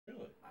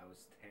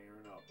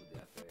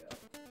up with the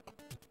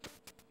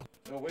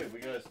FAL. Oh wait, we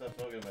gotta stop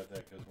talking about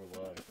that because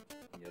we're live.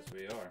 Yes,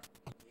 we are.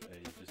 Hey,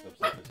 you just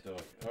upset this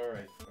dog.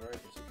 Alright,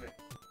 it's okay.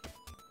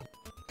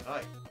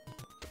 Hi.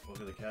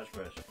 Welcome to Couch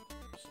Crash.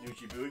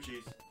 Snoochie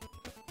Boochies.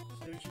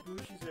 Snoochie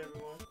Boochies,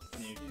 everyone.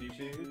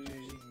 Snoochie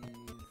Boochies.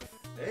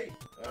 Hey,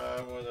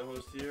 I'm one of the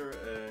hosts here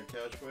at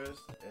Couch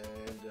Quest,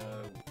 and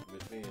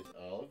with me is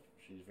Olive.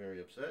 She's very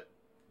upset.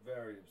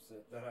 Very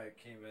upset that I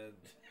came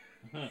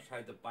in,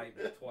 tried to bite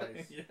me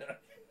twice. Yeah.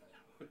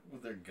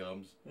 With their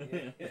gums.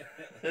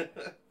 Yeah.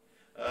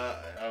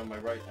 On my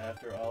right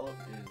after Olive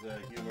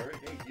is Hugh Murray.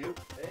 Hey, Hugh.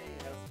 Hey,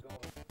 how's it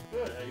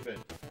going? Good. How you been?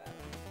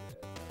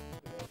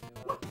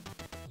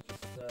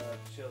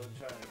 Just chilling,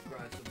 trying to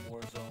grind some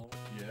Warzone.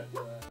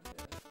 Yeah.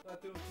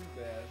 Not doing too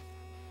bad.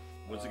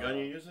 What's the gun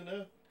you're using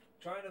now?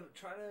 Trying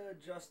to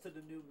adjust to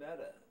the new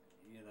meta,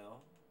 you know.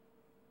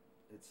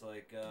 It's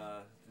like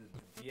the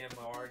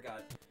DMR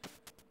got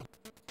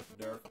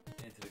nerfed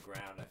into the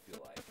ground. I feel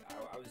like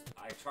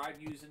I tried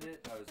using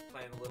it. I was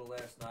playing a little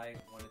last night.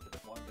 Went into the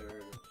Wonder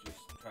to just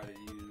try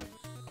to use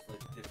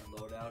like different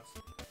loadouts.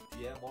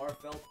 DMR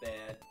felt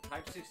bad.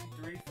 Type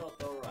 63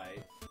 felt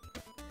alright.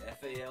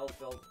 FAL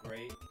felt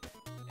great,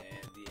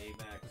 and the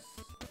AMAX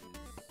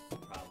is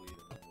probably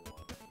the number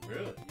one.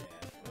 Really?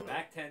 Yeah.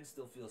 Mac 10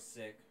 still feels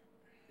sick.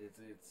 It's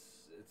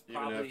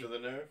Even probably after the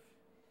nerf?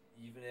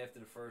 even after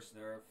the first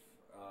nerf.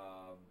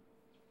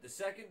 The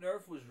second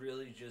nerf was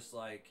really just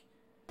like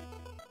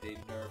they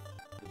nerfed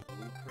the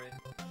blueprint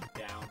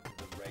down to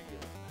the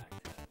regular Mac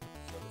 10.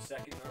 So the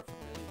second nerf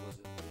really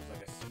wasn't. It was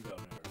like a pseudo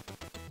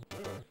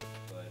nerf. Sure.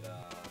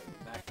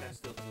 But Mac 10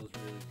 still feels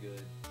really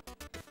good.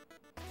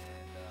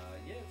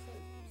 And yeah,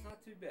 it's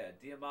not too bad.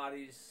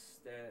 Diamatis,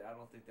 I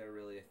don't think they're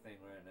really a thing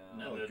right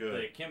now. No, Oh, the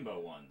good. Kimbo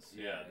ones.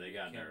 Yeah, they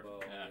got Kimbo,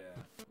 nerfed. Yeah.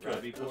 Yeah.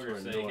 Robbie Those Porter were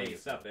saying, annoying. "Hey,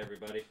 what's up,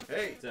 everybody?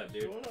 Hey, What's up, what's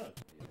dude?" going on?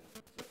 Yeah.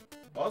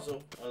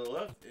 Also, on the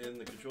left in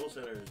the control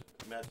center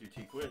is Matthew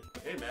T. Quinn.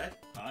 Hey, Matt.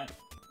 Hi,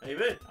 How you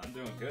been? I'm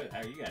doing good.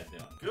 How are you guys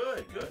doing?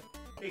 Good.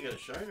 Hey, you got a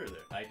shiner there.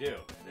 I do.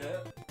 Yeah.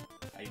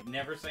 I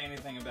never say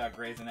anything about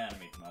Grey's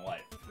Anatomy to my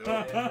wife.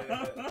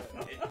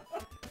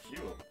 She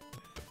will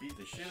beat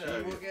the shit She out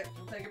of will you.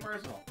 she'll take it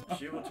personal.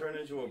 She will turn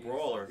into a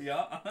brawler.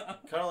 Yeah.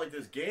 Kind of like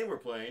this game we're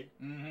playing.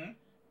 Mm-hmm.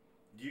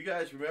 Do you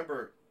guys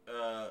remember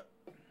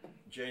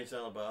Jay and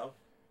Silent Bob?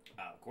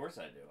 Of course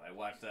I do. I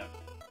watched that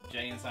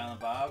Jay and Silent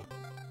Bob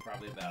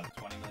probably about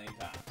 20 million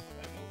times.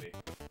 That movie.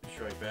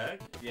 Strike Back?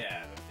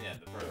 Yeah,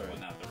 the first Alright.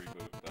 one, not the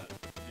reboot, but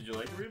Did you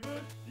like the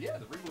reboot? yeah,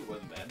 the reboot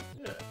wasn't bad.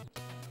 Yeah.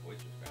 The voice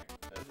was great.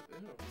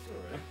 It's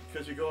alright.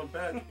 Because you're going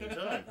back in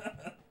time.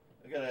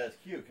 I gotta ask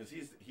Hugh, because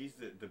he's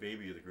the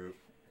baby of the group.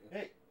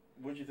 Hey,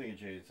 what'd you think of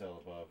Jay and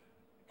Silent Bob?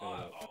 I'm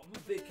a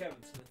big Kevin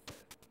Smith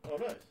fan. Oh,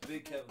 nice.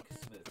 Big Kevin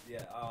Smith,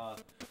 yeah.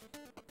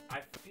 I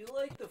feel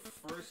like the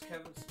first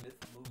Kevin Smith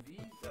movie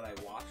that I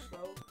watched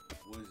though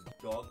was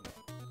Dogma,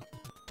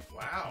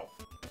 Wow.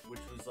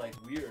 which was like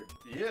weird.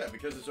 Yeah,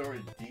 because it's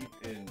already deep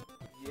in.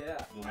 Yeah,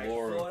 The I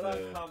lore saw it of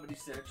on the- Comedy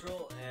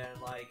Central,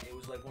 and like it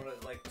was like one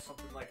of like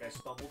something like I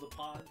stumbled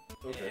upon,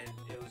 Okay. and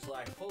it was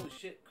like holy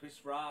shit,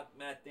 Chris Rock,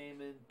 Matt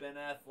Damon, Ben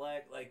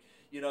Affleck, like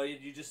you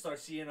just start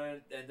seeing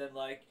it, and then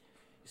like.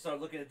 You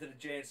start looking into the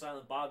Jay and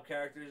Silent Bob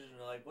characters, and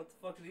you're like, "What the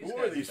fuck are these Who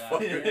guys are these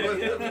about?" fuckers?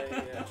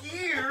 Yeah.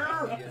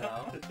 Here! You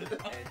know,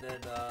 and then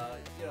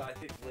I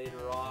think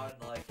later on,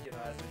 like as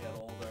I got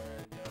older,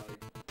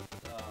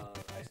 and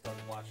I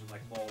started watching like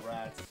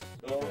Mallrats.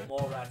 Okay.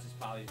 Mallrats is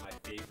probably my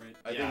favorite.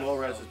 I think Yeah.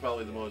 Mallrats is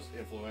probably the most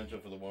influential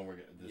for the one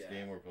this Yeah.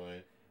 game we're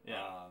playing.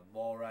 Yeah.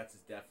 Mallrats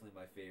is definitely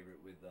my favorite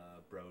with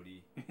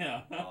Brody.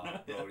 Yeah.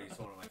 Brody's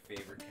one of my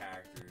favorite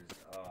characters.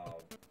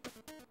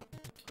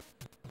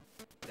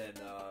 Then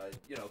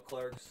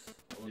Clerks,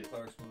 all the Yeah.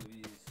 Clerks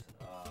movies.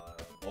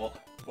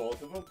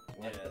 Both of them?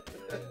 Yeah,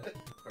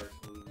 Clerks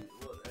movies.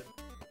 Well,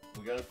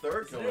 We got a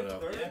third Is there coming a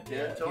up. third?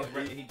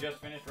 Yeah, He just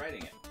finished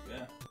writing it.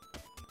 Yeah.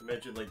 You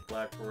mentioned like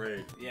Black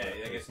Parade. Yeah, I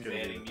guess It's he's gonna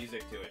be- adding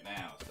music to it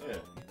now, so Yeah.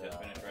 he just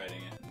finished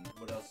writing it.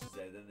 what else is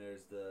there? Then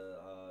there's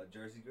the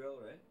Jersey Girl,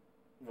 right?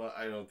 Well,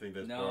 I don't think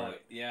that's No,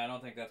 part. yeah, I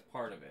don't think that's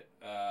part of it.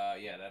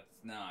 Yeah, that's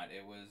not.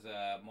 It was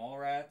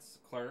Mallrats,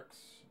 Clerks,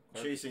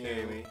 Chasing 2,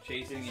 Amy.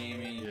 Chasing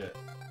Amy, Yeah,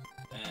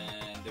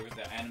 and there was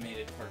the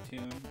animated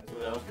cartoon as well,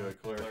 well. that was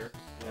good. Clerks. Clerks.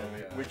 Yeah, I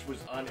mean, Okay. which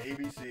was on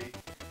ABC,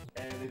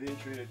 and they didn't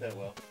treat it that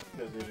well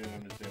because they didn't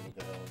understand what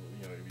the hell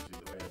ABC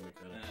the family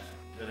kind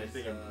of. And I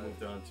think it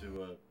moved on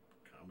to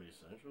Comedy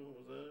Central.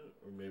 Was that it?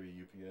 Or maybe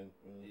UPN?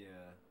 Yeah.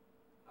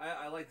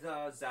 I like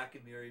Zach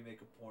and Miri make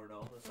a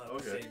porno. It's not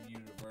Okay. the same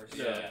universe,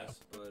 Yeah. I guess,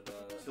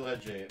 but Still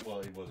had Jay.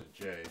 Well, he wasn't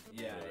Jay.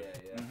 yeah.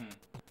 Mhm.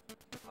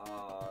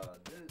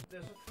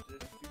 There's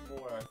a few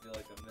more I feel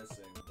like I'm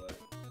missing, but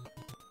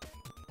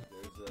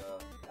there's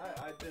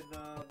I've been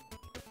Well,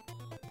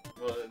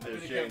 there's been a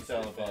Jay and Kevin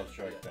Silent Smith Bob fan,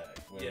 Strike yeah.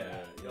 Back. When,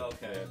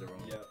 Okay. They had their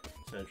own Yep.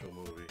 central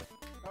movie.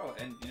 Oh,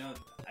 and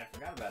I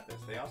forgot about this.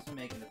 They also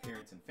make an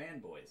appearance in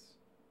Fanboys.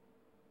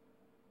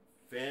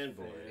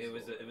 Fanboys.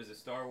 It was a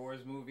Star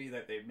Wars movie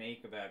that they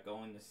make about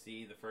going to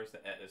see the first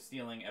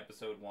stealing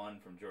Episode 1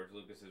 from George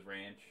Lucas's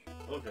ranch.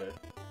 Okay.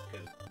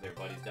 because their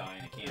buddy's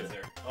dying of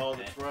cancer. Oh,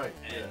 that's right.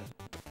 And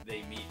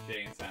they meet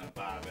Jay and Silent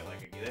Bob at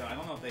like I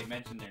don't know if they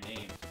mentioned their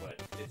names, but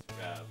it's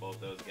both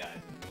those guys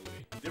in the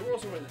movie. They were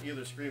also in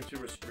either Scream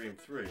 2 or Scream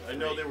 3. I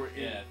know they were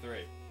in... Yeah,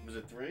 3. Was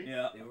it 3?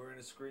 Yeah. They were in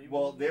a Scream.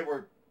 Well, they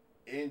were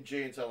in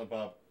Jay and Silent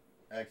Bob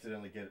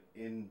accidentally get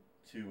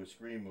into a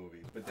Scream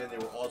movie, but then they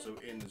were also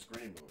in the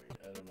Scream movie.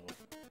 I don't know.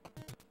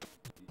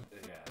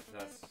 Yeah,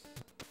 that's...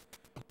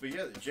 But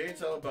yeah, Jay and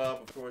Silent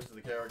Bob, of course, are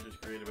the characters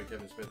created by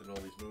Kevin Smith in all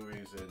these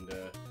movies, and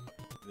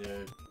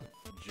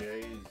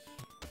Jay's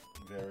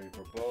very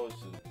verbose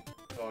and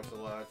talks a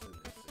lot, and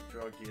he's a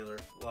drug dealer.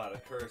 A lot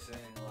of cursing,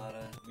 a lot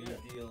of meat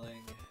dealing.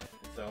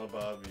 And Silent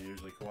Bob is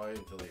usually quiet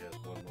until he has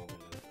one moment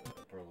of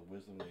a pearl of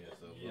wisdom. He has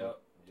Yep.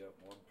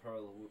 One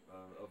pearl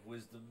of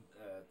wisdom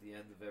at the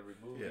end of every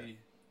movie. Yeah.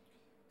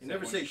 You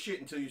never say shit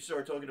until you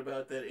start talking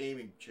about that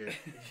aiming chick.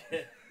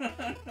 And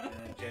then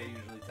Jay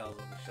usually tells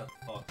him to shut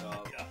the fuck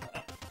up.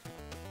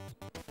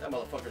 That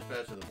motherfucker's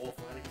faster than Wolf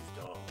Flanagan's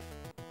dog.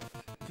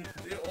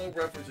 They're all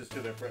references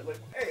to their friend. Like,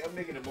 hey, I'm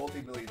making a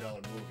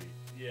multi-million-dollar movie.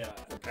 Yeah.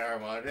 For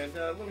Paramount, and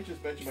let me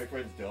just mention my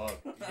friend's dog.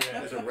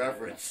 Yeah. As a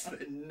reference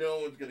that no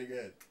one's gonna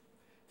get.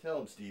 Tell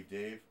him, Steve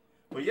Dave.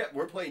 But yeah,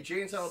 we're playing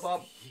Jay and Silent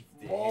Bob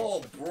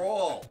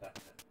Brawl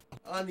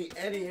on the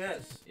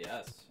NES.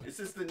 Yes. This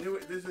is the new.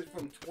 This is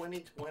from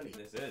 2020.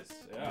 This is.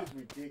 Yeah. This is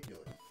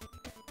ridiculous.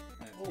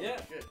 Holy Yeah,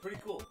 shit. pretty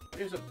cool.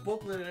 There's a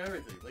booklet and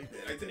everything. Like,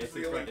 I think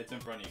It's in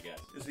front of you guys.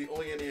 It's the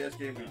only NES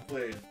game we've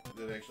played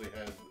that actually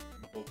has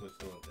the booklet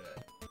still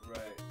intact.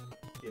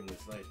 Right. In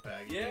this nice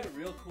packaging. Yeah,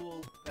 real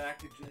cool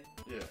packaging.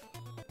 Yeah.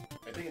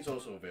 I think it's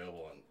also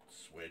available on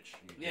Switch.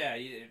 Yeah,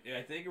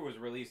 I think it was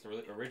released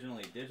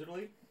originally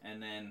digitally,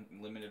 and then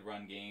Limited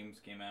Run Games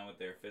came out with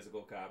their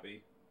physical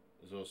copy.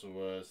 There's also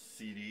a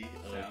CD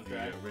of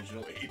Soundtrack. the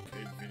original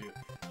 8-bit video.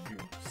 You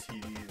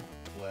CD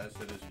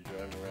blasted as you're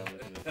driving around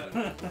listening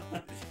to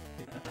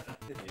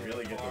it. You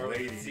really get the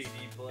ladies. CD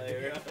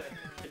player.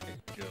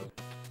 Go.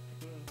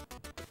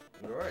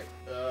 Alright,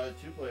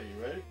 2-player,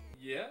 you ready?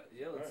 Yeah,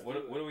 let's What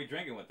are we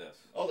drinking with this?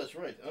 Oh, that's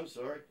right. I'm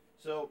sorry.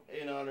 So,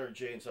 in honor of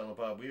Jay and Silent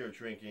Bob, we are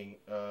drinking,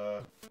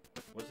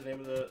 what's the name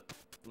of the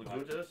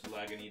Lagunitas?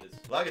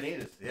 Lagunitas.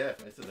 Lagunitas, yeah,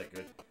 I said that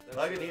good.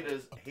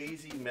 Lagunitas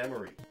Hazy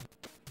Memory.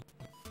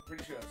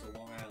 Pretty sure that's a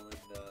Long Island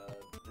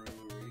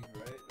brewery,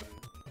 right?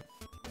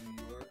 New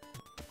York.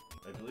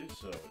 I believe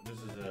so. This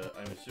is,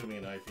 I'm assuming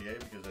an IPA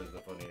because it has a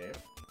funny name.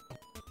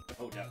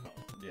 Oh,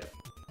 definitely. Yeah.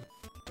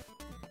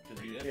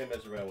 Because you can't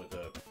mess around with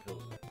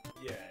Pilsner.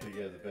 Yeah. You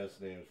got the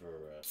best names for,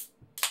 let's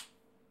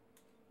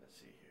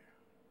see here.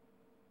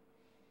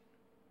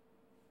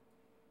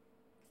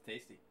 It's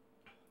tasty.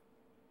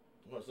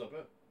 Well, it's not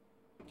bad.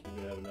 We're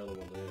going to have another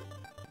one later.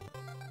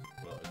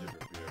 Well, a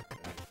different beer.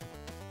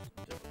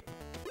 Definitely.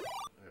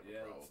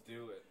 Yeah, let's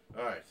do it.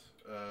 Alright,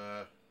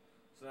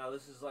 So now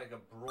this is like a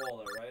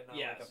brawler, right? Not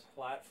Yes. like a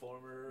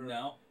platformer.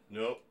 No.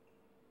 nope.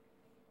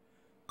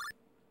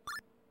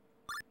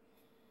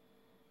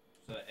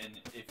 So, and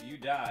if you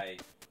die,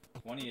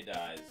 one of you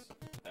dies,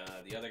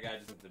 the other guy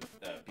just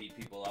has to beat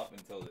people up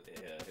until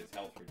his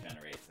health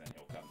regenerates, and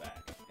he'll come back.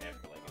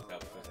 After, like, his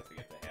health has to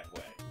get to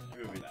halfway.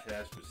 You will be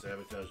tasked with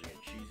sabotaging a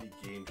cheesy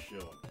game show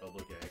on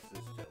public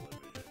access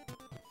television.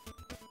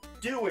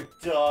 Do it,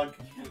 Doug!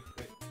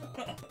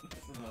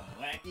 This is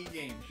a wacky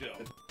game show.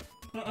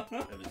 Have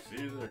you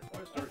seen their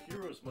quest? Our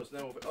heroes must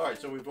now... Alright,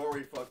 so we've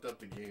already fucked up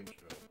the game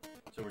show.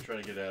 So we're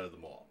trying to get out of the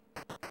mall.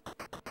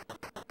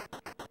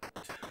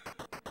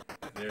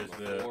 There's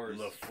the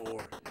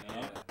LaFour.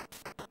 Yeah.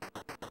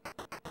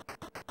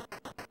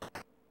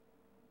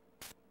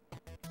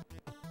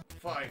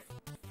 Five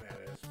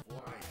fat-ass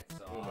flies.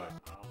 So Oh my.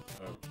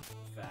 I'm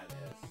fat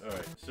ass.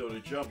 Alright, so to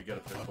jump, you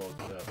gotta press both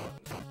of that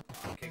buttons.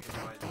 I'm kicking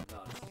mine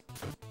nuts.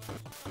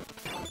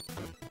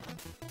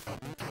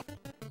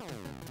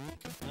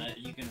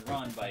 You can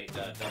run by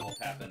double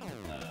tapping and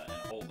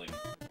holding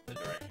the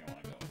direction you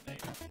want to go with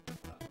Nate.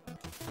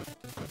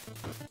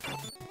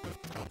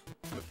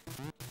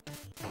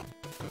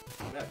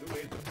 Matt, who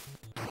made this?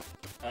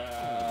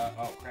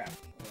 Oh crap.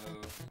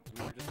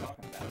 We were just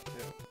talking about it too.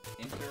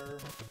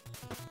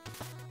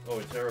 Oh,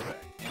 it's Terabang.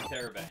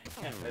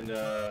 Interbank. And,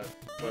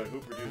 but who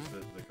produced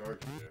the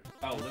cartridge there?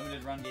 Oh,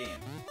 Limited Run Games.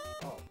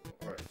 Oh,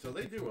 alright. So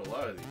they do a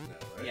lot of these now,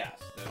 right? Yes,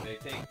 so they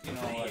take, you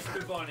know, The like,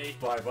 Easter Bunny.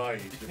 Bye-bye,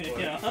 Easter Bunny. you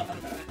know,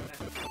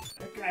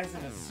 that guy's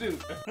in a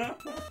suit.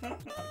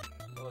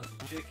 Oh,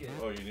 it's chicken.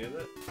 Oh, you need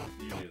that?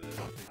 You need that.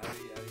 How do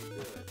you do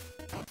it?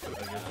 I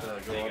guess there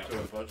go you up go.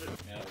 to a budget.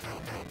 Yeah.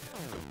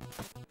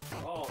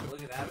 Oh,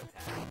 look at that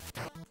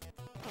attack.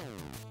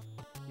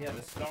 Yeah,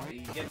 the star,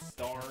 you get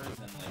stars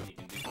and like you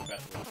can do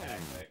special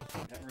attacks. I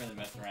haven't really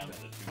messed around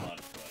with it too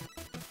much, but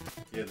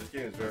Yeah, this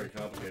game is very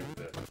complicated with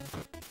that.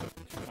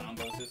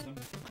 combo system.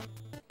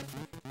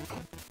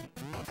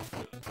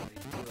 You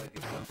do like a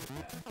jump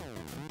attack.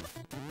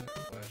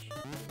 Flash.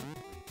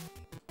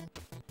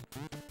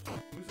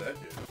 Who's that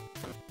dude?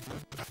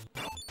 I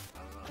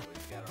don't know, but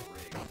he's got a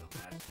rig, so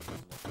that's just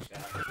one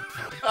shot.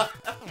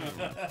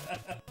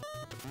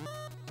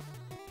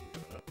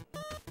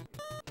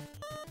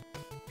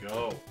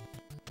 Go.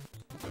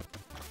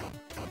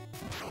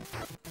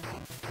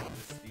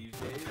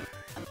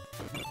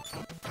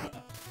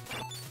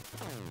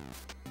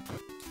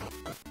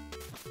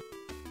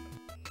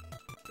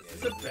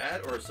 this a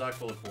bat or a sock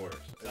full of quarters?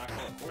 Sock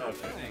full of quarters,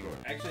 Okay. I think.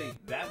 Actually,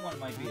 that one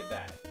might be a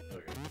bat.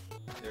 Okay.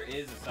 There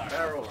is a sock full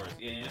Barrel. of quarters.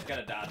 Yeah, you just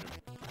gotta dodge them.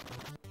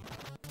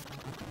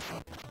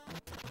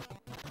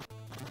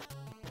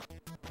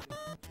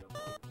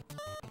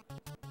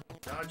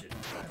 Dodge it.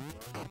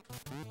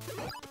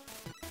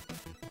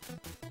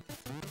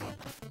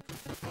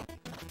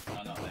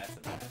 Oh no, that's a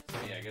bat. So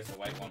yeah, I guess the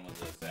white one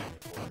was a sack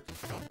of quarters.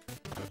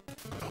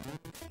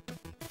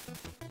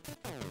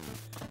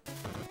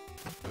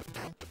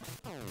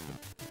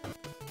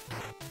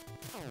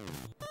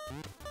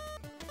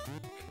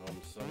 Come,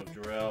 son of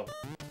Jarrell.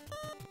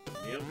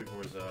 Kneel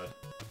before Zod.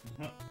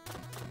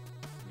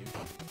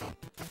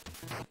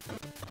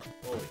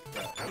 Holy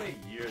crap. How many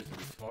years did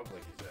we talk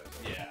like these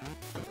assholes?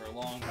 Yeah, for a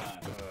long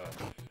time.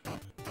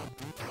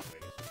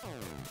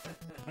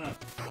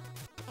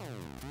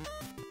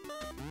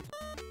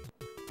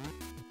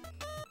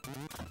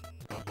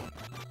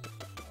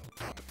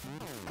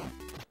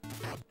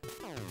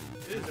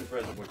 It is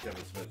impressive what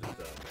Kevin Smith has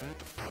done, man.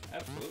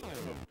 Absolutely.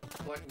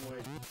 From black and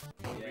white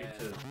movie Yeah.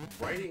 to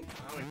writing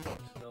comic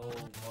books. No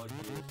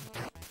budget.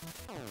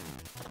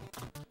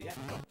 Yeah.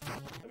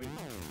 I mean,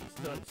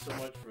 he's done so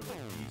much for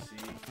like DC.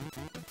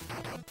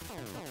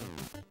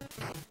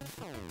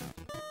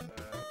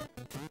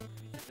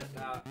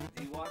 Now,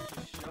 do you watch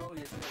the show? He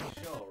has a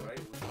show, right?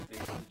 Which is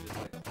basically just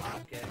like a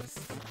podcast.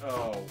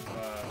 Oh,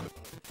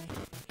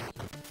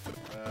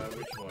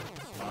 which one?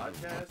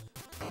 Smodcast?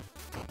 Oh,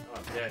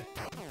 I'm dead.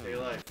 Stay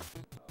alive.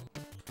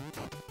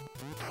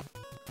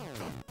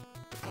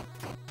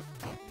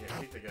 Yeah,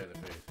 kick the guy in the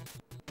face.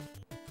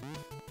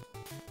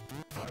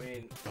 I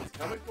mean, is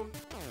comic book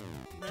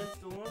man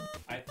still on?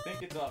 I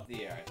think it's off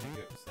the air. I think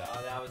it Oh,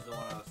 stopped. that was the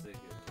one I was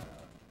thinking.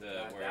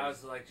 That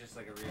was like just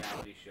like a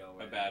reality show.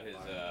 where About they his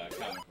find-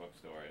 comic book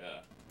story.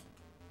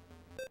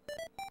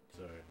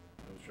 Sorry,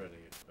 I was trying to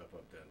get up,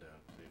 down, down.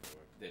 See if it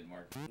worked. Didn't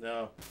work.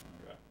 No.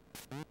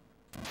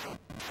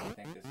 I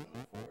think this is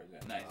before. Is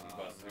it? Nice.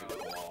 He busts through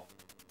the wall.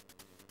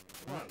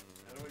 Come on.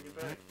 How do I get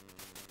back?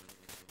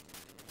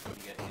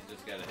 You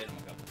just gotta hit him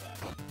a couple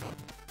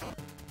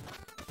times.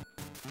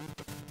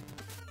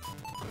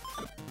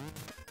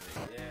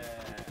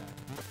 Yeah.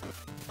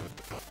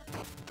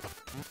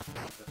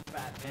 The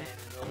fat man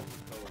in the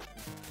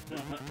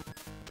overcoat.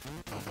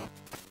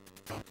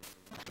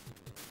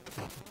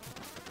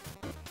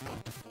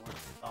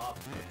 What's up,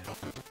 man?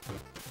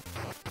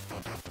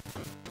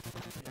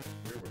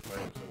 Here we're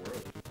fighting so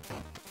early.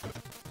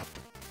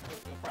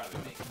 He'll probably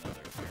make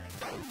another appearance.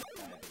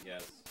 I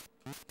guess.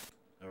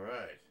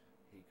 Alright.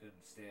 He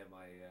couldn't stand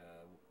my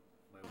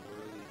my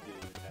whirly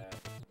dude hat.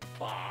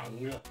 Bong!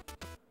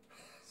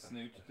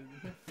 Snooch to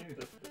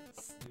the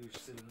Snoosh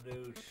to the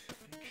noosh.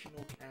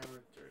 Fictional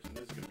characters. And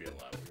this is gonna be a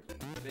lot weird.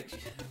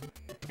 fiction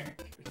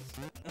characters.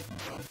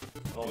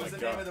 Oh What my was the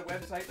god. name of the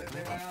website that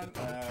they went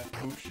on?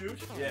 Poop shoot?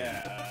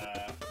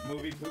 Yeah,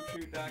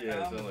 moviepoopshoot.com.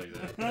 Yeah, something like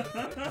that.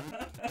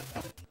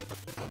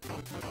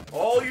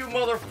 All you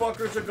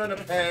motherfuckers are gonna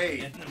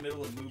pay! In the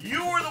middle of movie.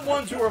 You are the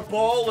ones who are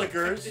ball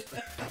lickers!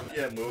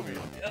 Yeah, movies.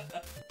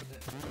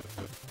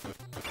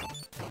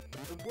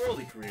 The world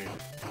he created.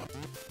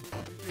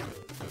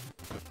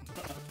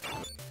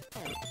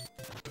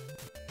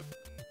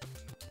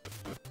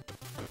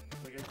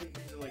 Like, I think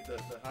these are like the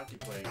hockey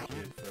playing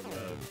kid from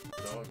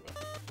Dogma.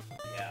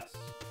 Yes.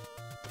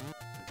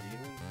 The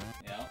demons?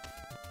 Yeah.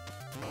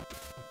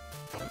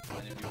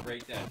 And if you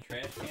break that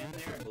trash can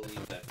there, I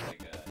believe that's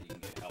like you can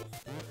get health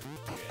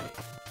for Jay.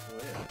 Oh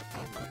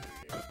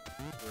yeah.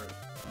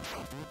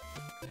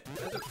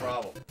 That's a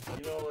problem.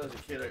 You know, as a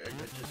kid, I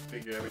just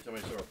figured every time I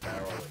saw a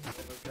barrel, like, oh,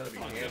 there's gotta be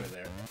ham in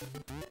there.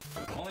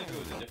 Only if it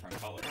was a different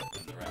color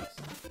than the rest.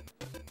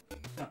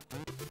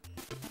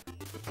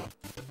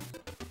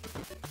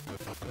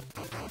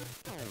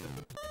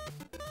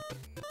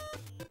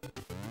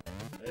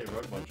 Hey,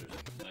 rug munchers.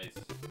 Nice.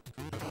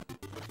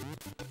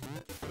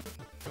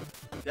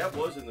 That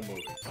was in the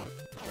movie,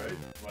 right?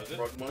 Was it?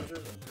 Rug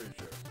munchers? I'm pretty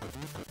sure.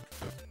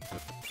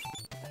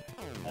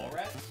 Mall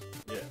rats?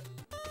 Yeah.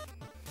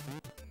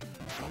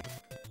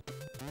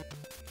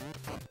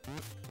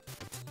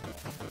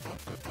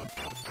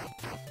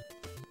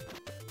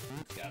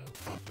 Got it.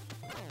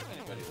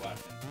 Anybody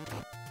watching?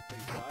 He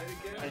died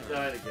again? I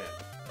died again.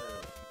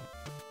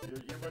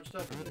 You're much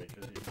tougher than me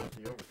because you got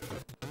the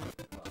overcoat.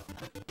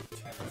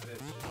 Kevin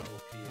Smith's just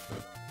OP in the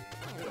game.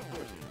 Yeah, of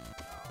course he is.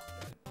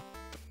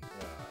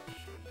 Ah,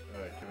 shit.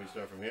 Alright, can we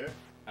start from here?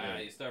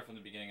 You start from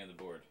the beginning of the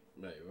board.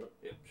 No, you will.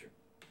 Yep, sure.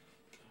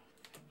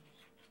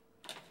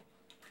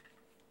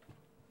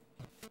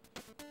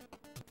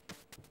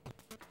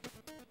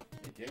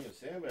 Hey, gang of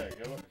Sandbag,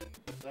 how are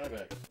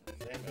Sandbag.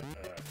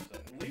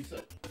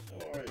 Lisa,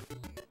 how are you?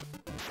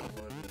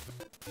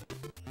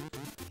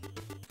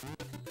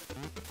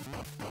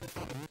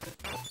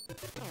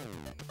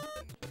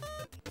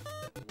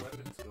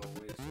 Weapons go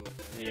away so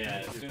fast.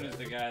 Yeah, as soon as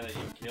the guy that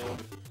you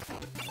killed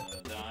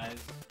dies,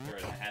 or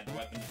had the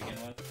weapon to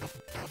begin with,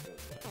 it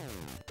goes away.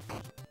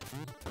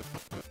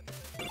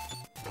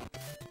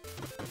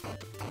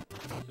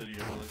 So do you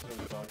ever listen to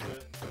talk to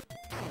it?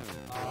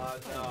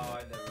 No, I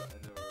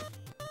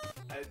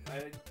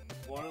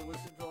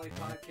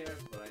podcast,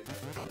 but I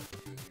never listen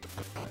to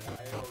it.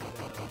 I always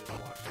end up just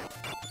watching.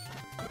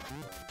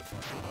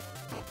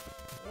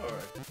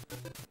 Alright.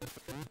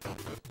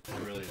 It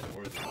really is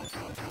worth it.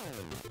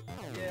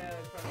 Yeah,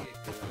 I'm trying to get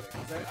good at it.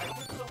 Because I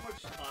put so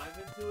much time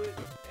into it,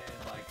 and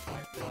like I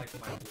feel like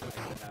I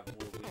could have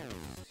more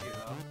wins, you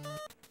know?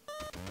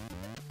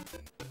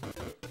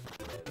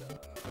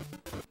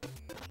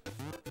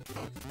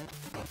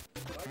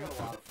 But I got a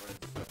lot of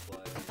friends that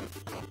play.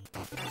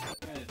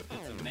 And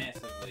it's a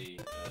massively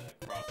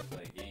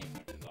cross-play game,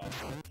 which is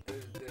awesome.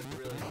 There's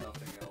really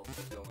nothing else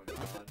going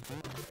on. I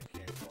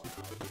can't go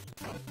out.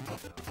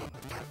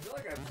 I feel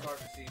like I'm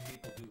starting to see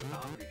people do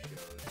comedy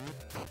shows.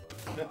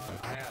 Yeah, but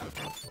I have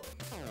no clue.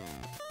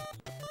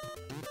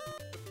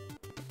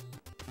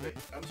 Wait,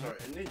 I'm sorry,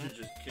 a ninja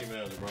just came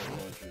out of the Rocket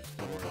Launcher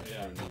store.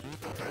 Yeah. Or a ninja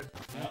store, right?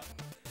 Yeah.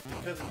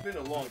 Because it's been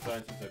a long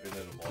time since I've been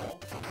in a mall.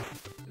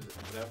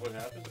 Is that what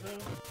happens now?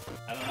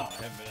 I don't know. I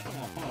haven't been in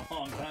a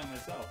long time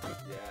myself.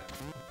 Yeah.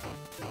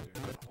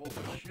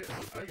 Holy shit,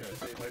 I gotta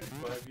say it might be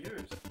 5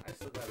 years. I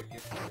still got a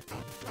gift card.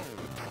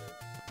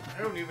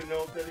 I don't even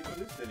know if that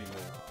exists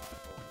anymore.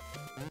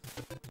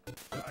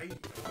 That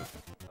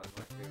was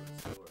my favorite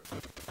store.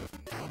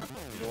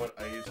 You know what?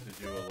 I used to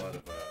do a lot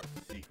of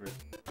secret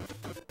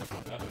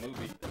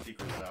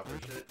shopper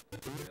shit.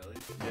 Really?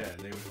 Yeah, and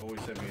they would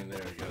always send me in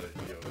there. You gotta,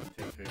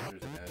 take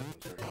pictures and ask them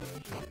certain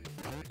questions.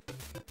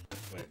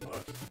 Like, $20.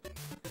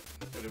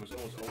 But it was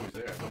almost always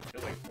there. I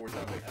feel like 4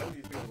 times. Like, how are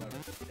these people not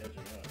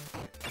catching up?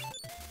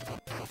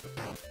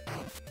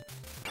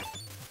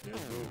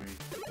 Here's Movie,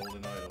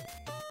 Golden Idol.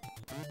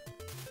 I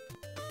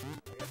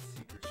got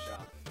secret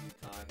shopped a few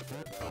times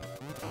at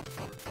when I was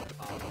working at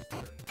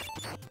Hollister.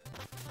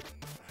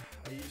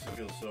 I used to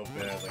feel so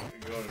bad. Like,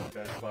 go to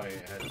Best Buy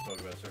and had to talk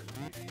about certain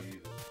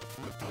TVs.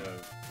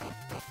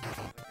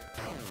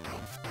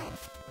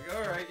 Like,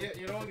 alright, yeah,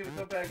 I'm gonna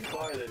come back and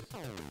buy this.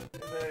 And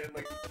then,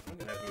 like, I'm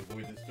gonna have to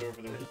avoid this store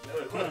for the rest of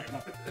my life.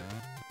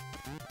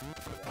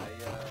 But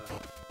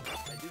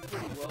I do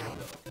pretty well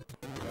though.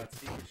 I got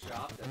secret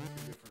shopped at 2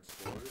 different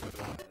stores.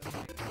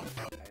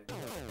 And I ended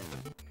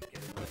up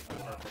getting like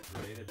perfect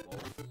rated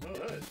both. Oh,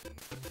 nice.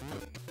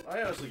 I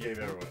honestly gave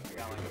everyone. I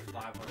got like a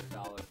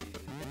 $500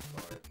 Visa gift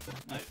card.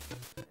 Nice.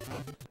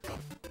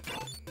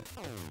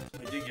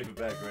 I did give it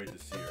back right to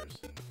Sears,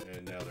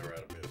 and now they're out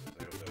of business.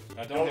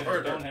 I hope that. Don't hit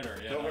her. Don't hit her.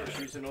 Yeah, Don't hurt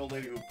her. She's an old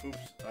lady who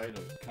poops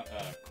items.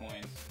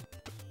 Coins.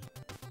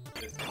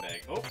 This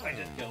bag. Oh, I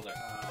just killed her.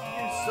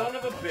 You son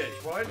of a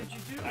bitch! Why did you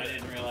do that? I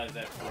didn't realize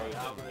that froze.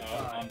 Oh,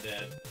 I'm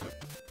dead.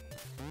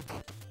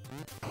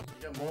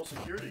 You got mall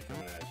security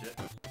coming at you.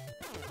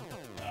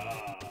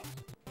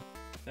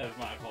 That was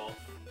my fault.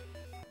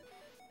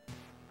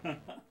 Why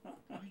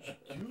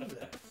did you do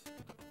that?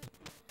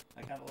 I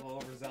got a little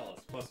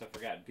overzealous. Plus, I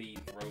forgot B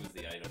throws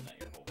the item that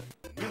you're holding.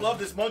 We love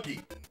this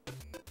monkey.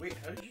 Wait,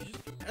 how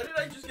did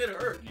I just get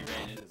hurt? You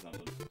ran into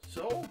something.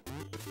 So?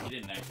 You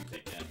didn't actually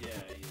take damage.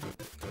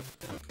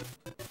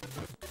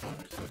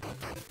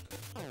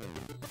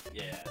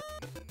 Yeah.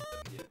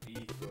 Yeah, B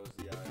throws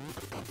the item.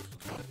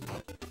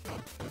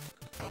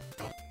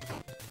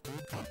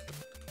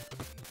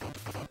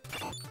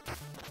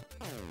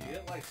 You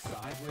get like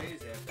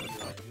sideways after you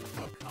like do a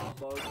little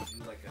combo, you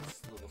do like a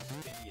little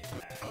spinny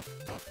attack.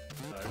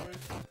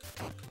 Sideways?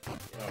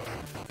 Oh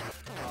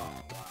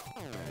wow. I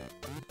didn't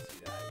see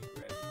that. You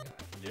grabbed the guy.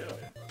 Yeah.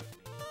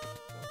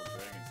 Double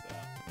dragon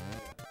style.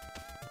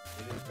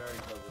 It is very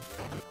double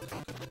dragon.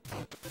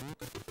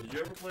 Did you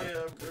ever play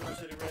River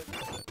City Ransom?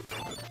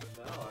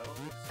 No, I don't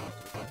think so.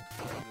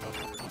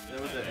 That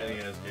was an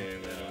NES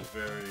game, and it was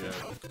very,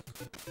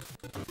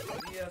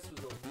 NES was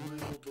a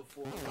little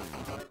before my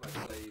time. I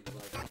played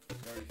like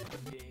very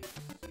few games,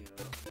 you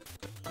know.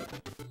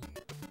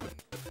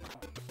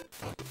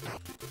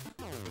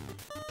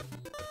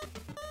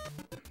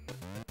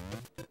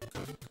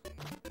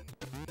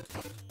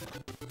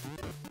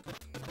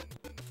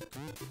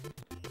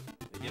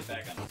 To get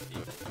back on the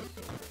steep.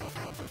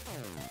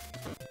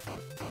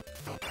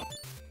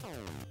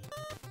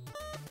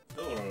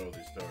 Still don't know what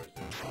these stars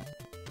do.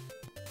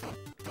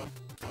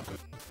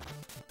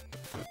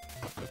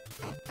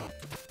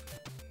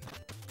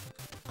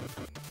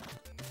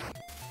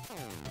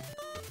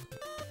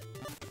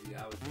 See, I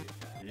would be a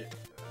fan. Yeah,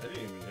 I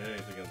didn't even hit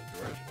anything on the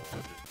directional. I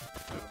just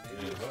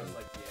Maybe it was just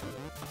like the end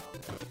of the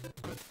combo.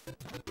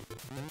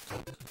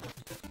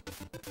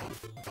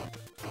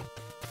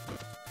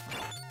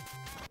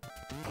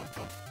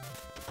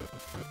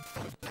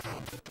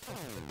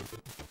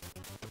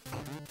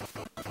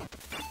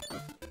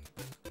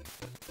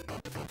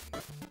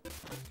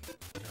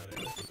 God,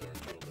 I miss these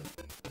orange children.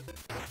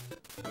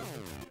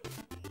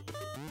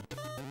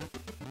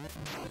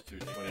 These two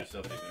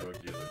 20-something drug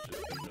dealers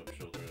just beating up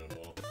children in a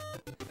mall.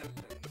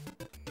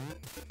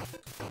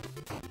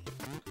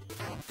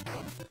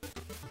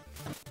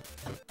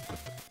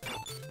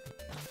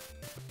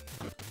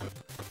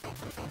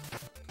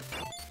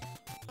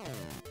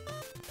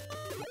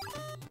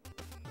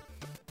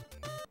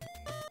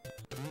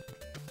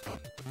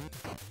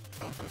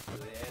 So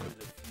they added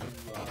a few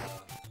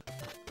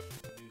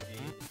new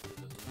games to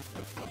the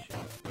movie.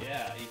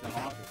 Yeah, Ethan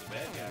Hawke is the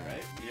bad guy,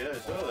 right? Yeah, I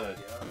saw that.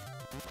 Yeah.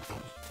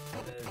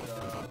 And then a woman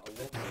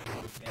named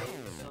May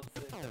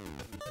something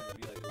who's gonna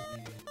be like a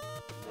leading.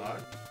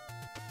 Hawk?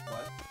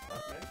 What?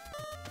 Hawk man?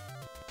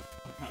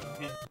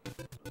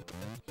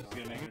 She's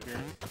gonna make an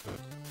appearance.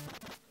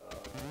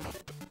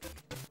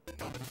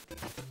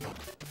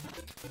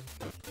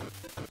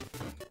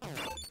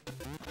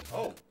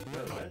 Oh, you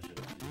gotta mention,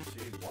 did you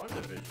see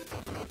WandaVision?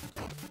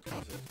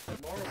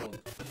 It's Marvel.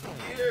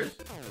 Years!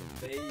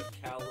 May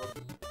Callum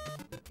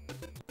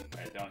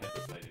Alright, don't hit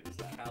this lady this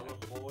time.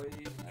 Calaboy.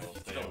 I will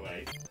stay Don't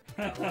away.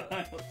 Cala-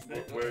 I will stay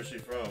away. Where is she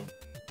from?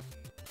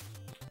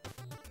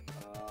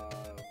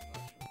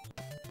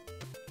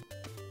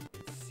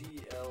 It's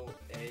CLANAWY.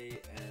 I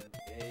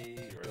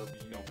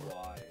have no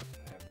idea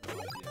how to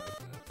pronounce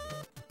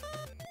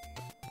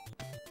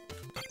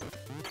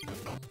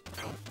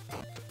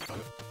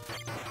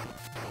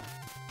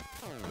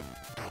Are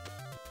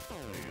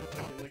you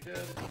liking the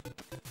kid?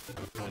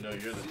 I know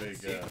you're the big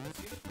Seems pretty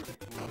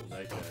cool.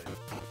 night guy.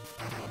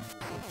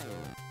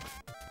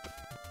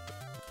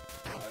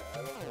 I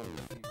don't know the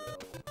female.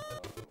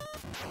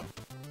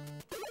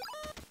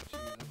 She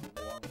was in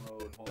The Long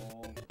Road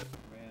Home,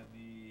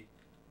 Rami,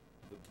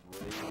 The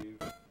Brave,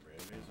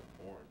 Randy's a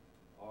porn.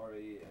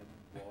 RANY.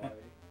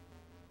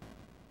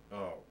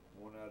 Oh.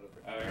 One out of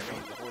Oh, here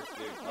comes the horse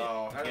dude.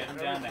 Oh, how Get him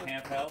how down to does-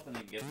 half health and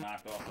he gets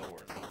knocked off the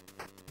horse.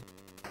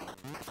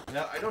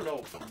 Now, I don't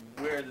know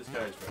where this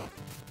guy's from.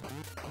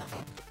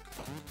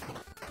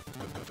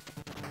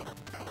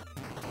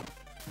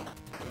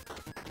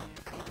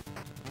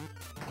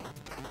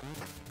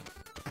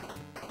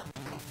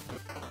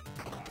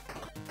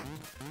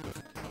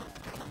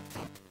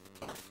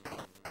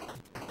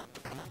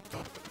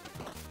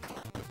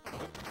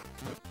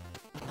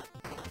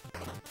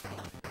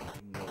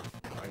 No,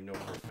 I know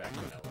for a fact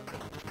in LA.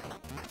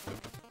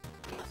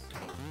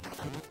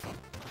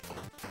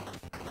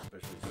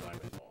 Especially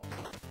Simon Law.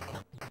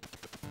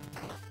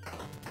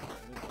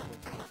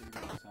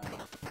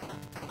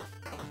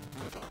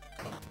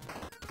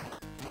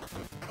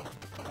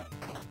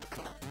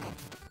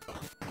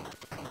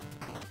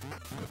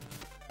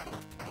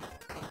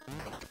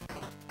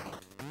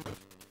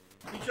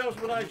 He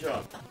jumps when I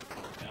jump.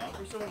 Yeah.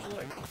 We're so much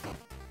alike.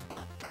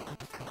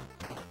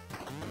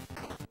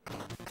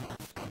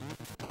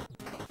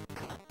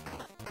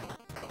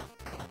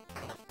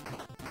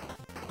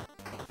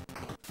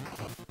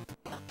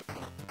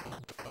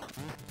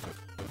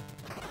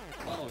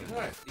 Oh,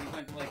 What? he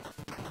went like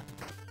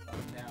up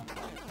and down.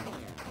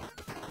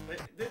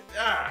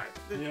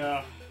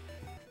 Yeah.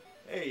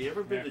 Hey, you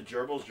ever been Yeah. to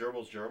Gerbils? Give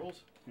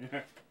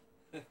it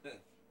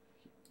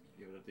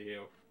up to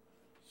you.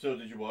 So,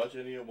 did you watch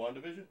any of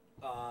WandaVision?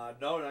 No,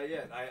 not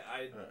yet. I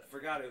Alright.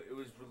 forgot it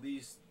was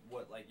released,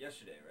 what,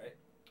 yesterday, right?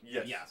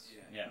 Yes. Yes.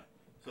 Yeah.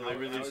 So they How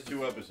released is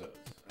 2 it? episodes.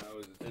 How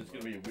was it? It's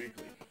gonna be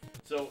weekly.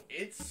 So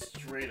it's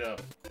straight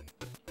up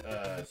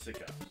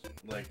sitcoms.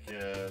 Like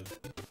that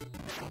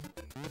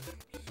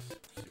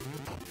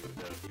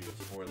would be a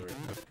spoiler.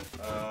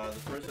 The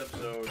first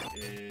episode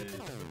is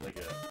like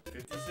a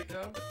 50s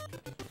sitcom,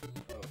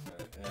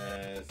 Okay.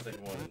 and the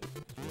second one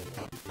is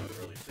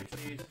early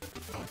 60s.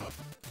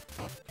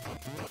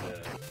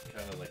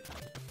 Kind of like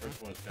first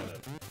one is kind of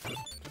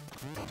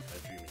a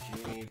Dream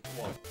Genie. Come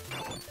on.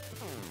 Right.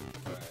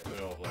 Put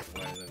it all like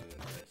wine and it's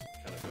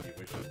kind of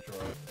bewitching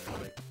jar and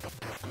everything.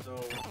 So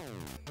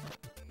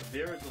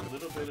there is a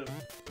little bit of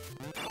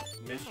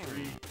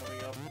mystery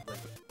coming up, like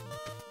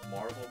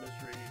Marvel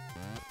mystery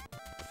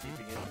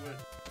seeping into it.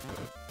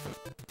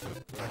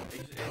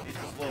 It's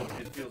slow.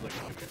 It feels like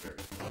it's gonna be very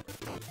slow.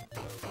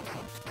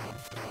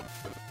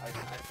 I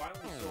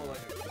finally saw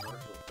like a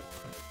commercial for it on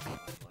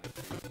like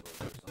Facebook or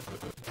something.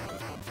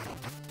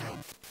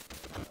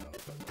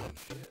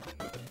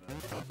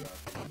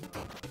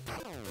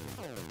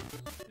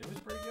 It was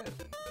pretty good.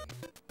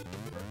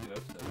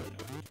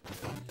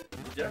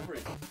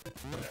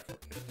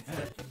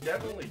 It's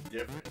definitely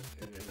different.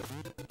 It's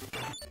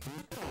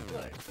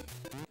nice.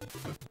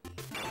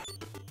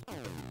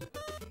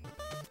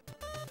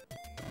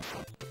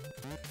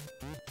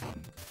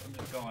 I'm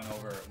just going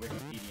over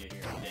Wikipedia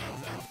here and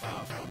James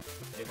Bob.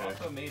 They've Okay.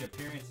 also made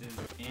appearances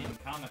in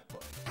comic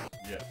books.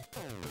 Yeah.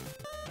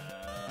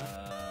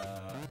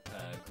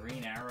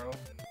 Green Arrow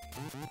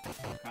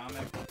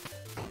comic,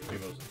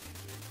 People's,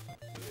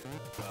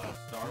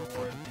 Star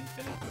Wars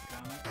Infinite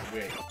comic,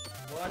 wait.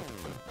 What?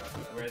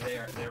 where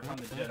they're from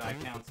the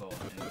Jedi Council,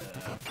 and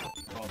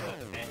it's called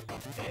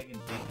Egg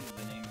and Dink is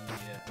the name of the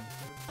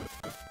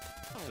episode.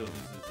 So this is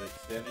the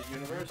extended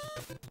universe?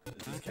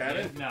 Is this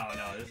canon? No,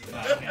 this is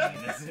not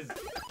canon.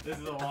 This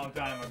is a long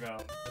time ago.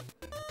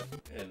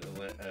 And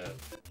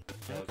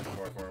galaxy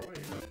far, far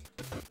away.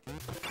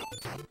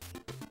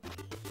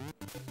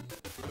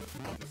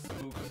 It's a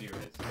spoof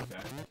series.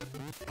 Okay.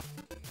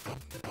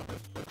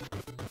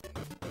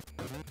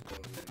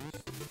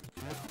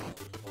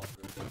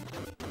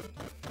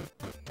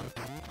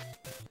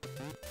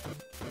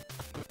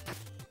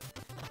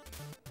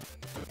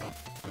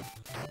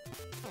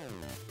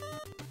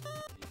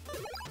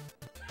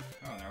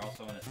 Oh, and they're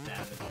also in a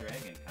Savage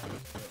Dragon comic.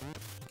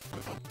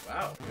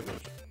 Wow,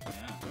 Image.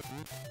 Yeah.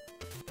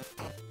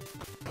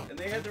 And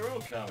they had their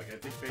own comic, I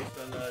think, based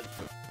on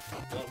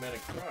Blunt Man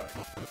and Cry.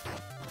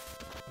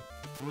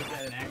 Was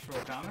that an actual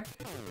comic?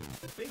 I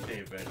think they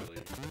eventually.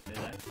 Did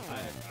that? I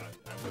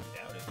wouldn't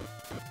doubt it.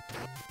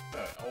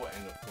 Oh,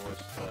 and of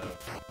course,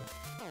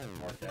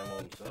 Mark Hamill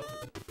himself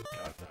is a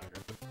cock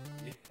knocker.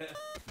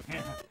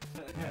 Yeah.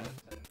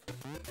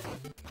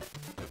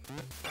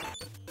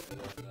 And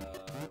then,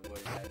 what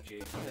do you have?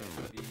 Jason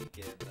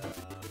Beak and,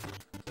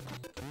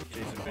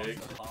 Jason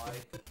Biggs. High.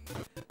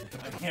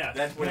 Yeah.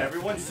 That's what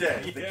everyone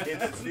says. The Yeah.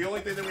 kids, it's the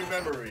only thing they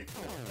remember. Reed.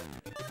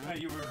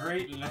 You were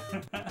great in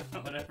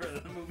whatever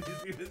the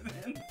movies he was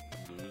in.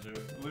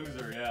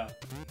 Loser, yeah.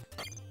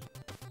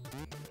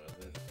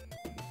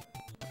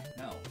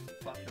 No,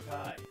 fuck the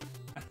pie.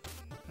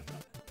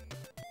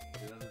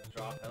 He doesn't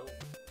drop health.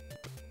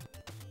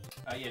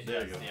 Oh, yeah, she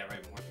There you does. go. Yeah,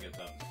 right before she gets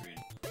off the screen.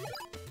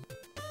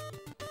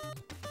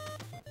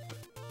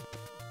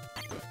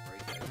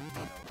 Break that,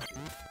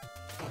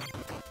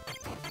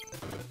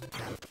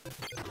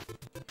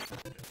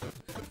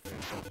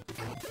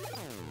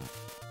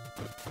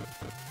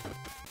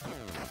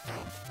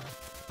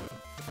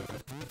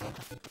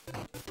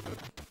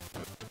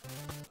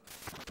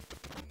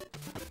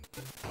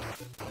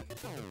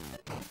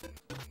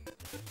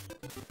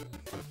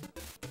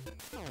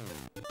 They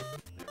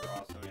were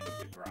also in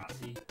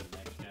Degrassi, The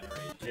Next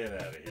Generation. Get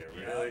out of here,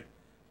 Yeah. really?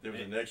 There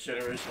was a next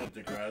generation of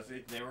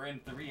Degrassi? They were in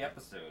 3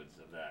 episodes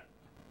of that.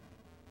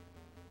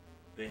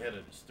 They had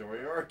a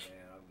story arc? Man,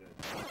 I'm good.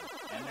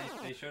 And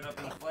they showed up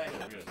in the Flash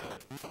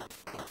episode.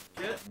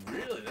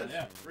 Really? That's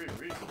Yeah. pretty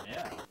recent.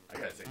 Yeah. I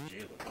gotta say,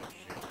 Jay looked like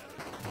shit out of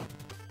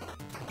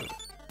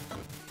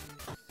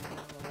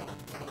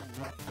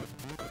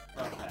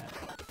Rough patch.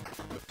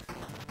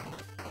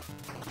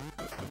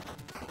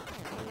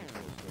 Really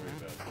cool story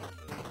about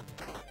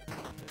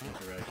the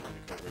interaction with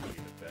Nicole Richie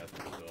in the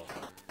bathroom stall.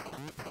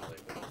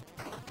 Like,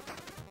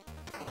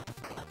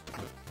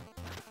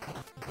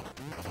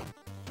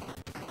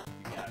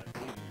 You got it.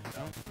 Believe in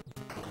yourself.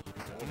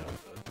 no one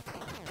else does.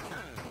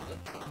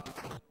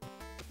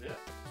 Yeah,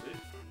 see?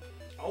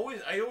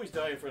 I always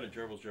die in front of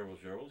gerbils.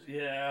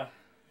 Yeah.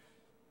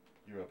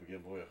 You're up again,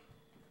 boy.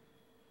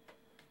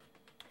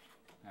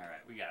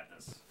 Alright, we got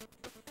this.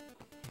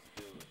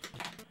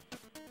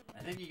 I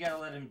think you gotta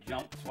let him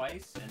jump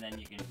twice, and then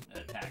you can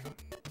attack him.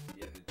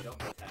 Yeah, the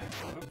jump attack.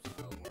 Oops.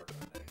 I'll work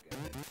on that guy.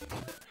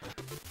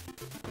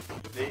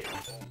 Damn.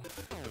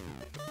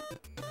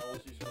 How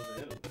was he supposed to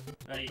hit him?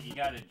 You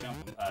gotta jump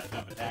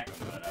attack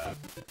him, but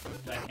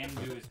let him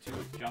do his 2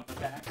 jump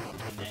attacks,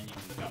 and then you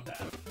can jump at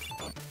him.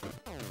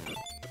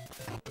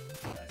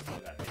 I still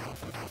got this.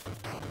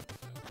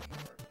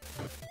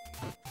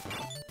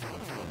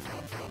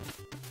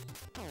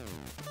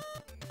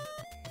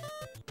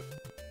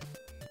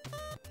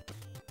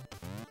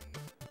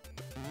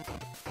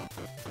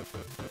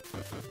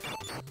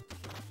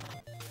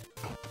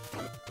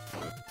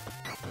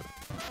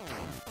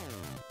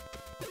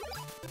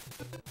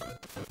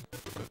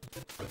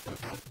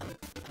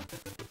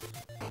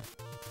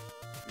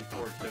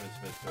 Before Kevin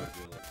Smith started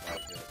doing like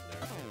podcasts and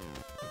everything,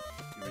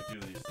 he would do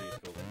these things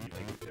called the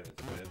Evening with Kevin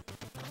Smith.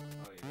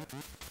 Oh, yeah.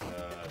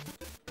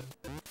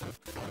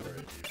 Where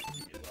you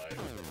get live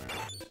or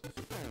just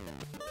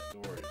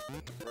stories.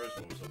 The first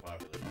one was so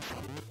popular, he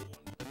was the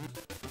one.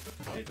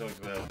 And he talks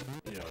about,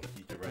 he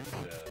directed,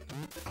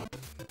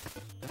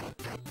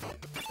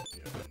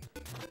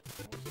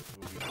 what was the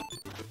movie?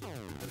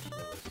 Bruce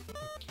Willis.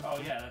 Oh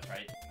yeah, that's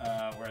right.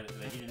 Where he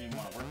didn't even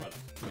want to work with him.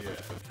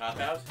 Yeah. Cop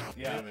House?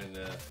 Yeah. Him and,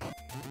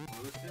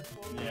 Bruce did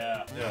for me?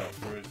 Yeah. no,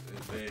 Bruce,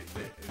 it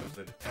was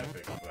an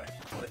epic fight.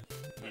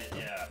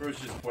 Yeah. Bruce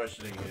just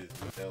questioning his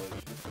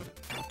intelligence and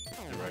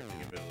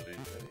directing abilities.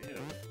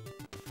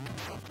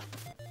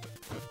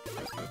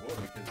 That's good boy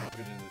because he's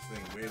been in this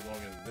thing way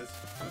longer than this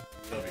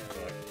stubby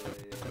fuck.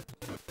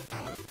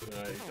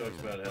 He talks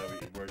about how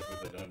he worked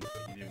with he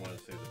didn't want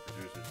to say the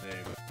producer's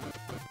name. He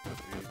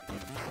was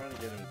trying to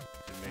get him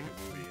to make a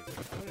movie. He's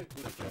like, I want to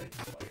include a giant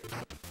spider.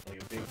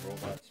 Like a big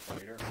robot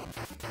spider.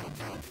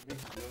 It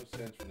makes no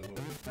sense for the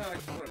movie. No, I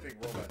just want a big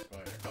robot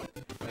spider.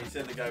 And he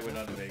said the guy went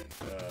on to make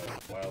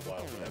Wild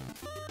Wild West.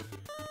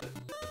 The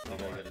guy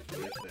got his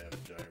wish to have a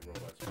giant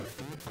robot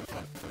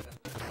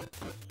spider.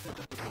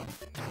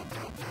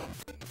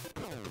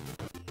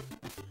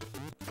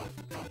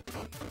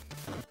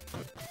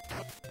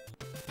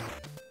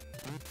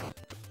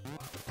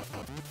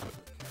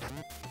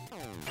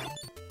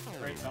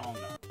 Great song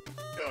though.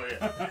 Oh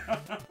yeah.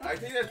 I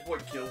think that's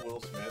what killed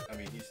Will Smith. I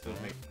mean, he's still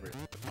making good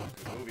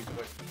movies,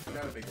 but he's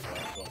got to make a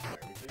rap song for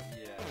everything.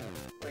 Yeah.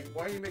 Like,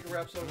 why do you make a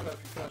rap song about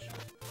concussion?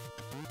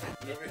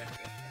 You know what I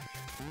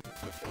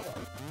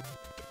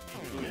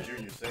mean?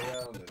 Junior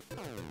Seau, the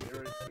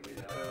lyrics. I mean, I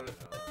don't know.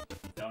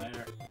 Don't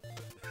enter.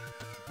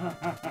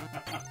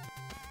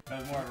 That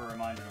was more of a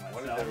reminder to Why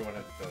myself. does everyone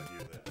have to tell you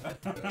that? You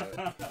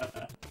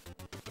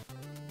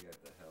got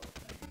the hell.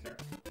 Thank you, sir.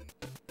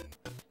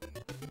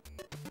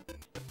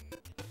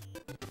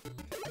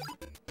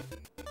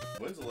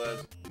 When's the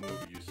last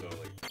movie you saw,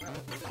 like, wow,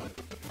 this is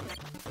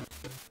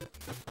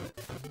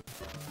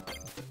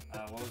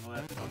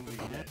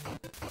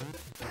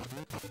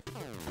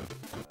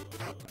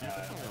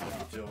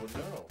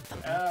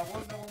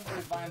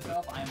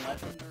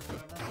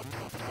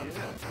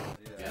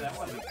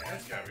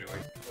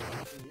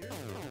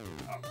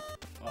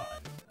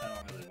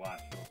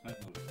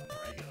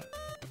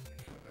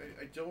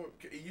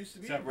used to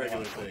be Except a for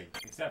regular Wild- thing.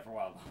 Except for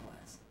Wild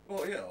West.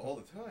 Well, yeah, all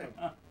the time.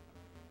 Alright,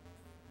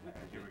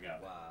 here we go.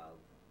 Wow.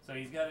 So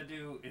he's got to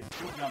do his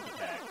 2 jump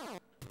attacks.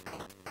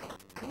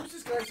 Who's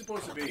this guy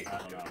supposed to be? I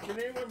don't know. Can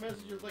anyone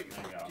message us? Like,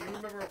 There you go. do you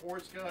remember a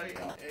horse guy in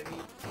any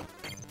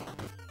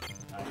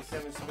Nice.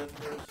 Kevin Smith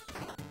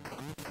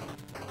verse?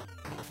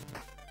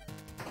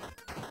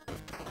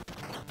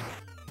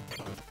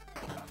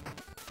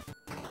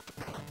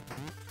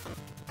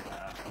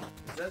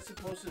 Is that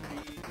supposed to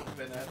be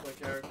Ben Affleck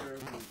character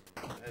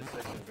who has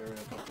sex in a very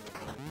uncomfortable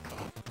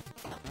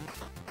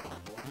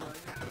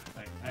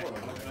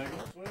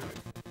way?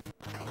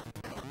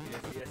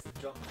 He has to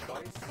jump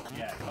twice.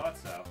 Yeah, I thought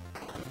so.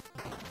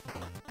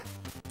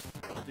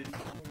 Did he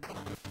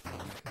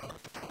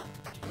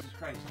Jesus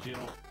Christ,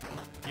 Jill.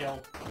 Gil.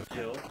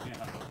 kill?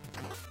 Yeah.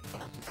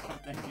 Just some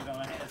things you don't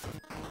ask.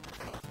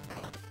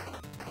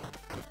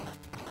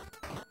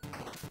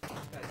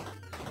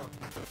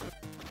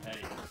 Hey,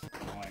 it's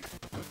going.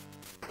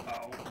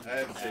 Oh. I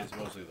have to say it's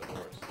mostly the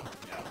horse.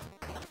 Yeah.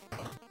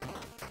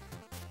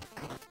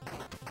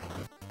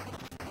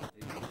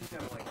 Maybe he just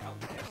got like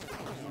outcast or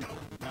something.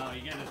 No,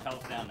 you get his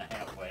health down to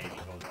halfway and he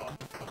goes off.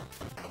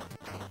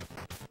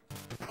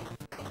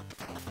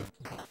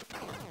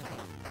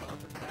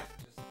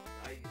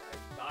 I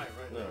die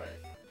right away. Alright.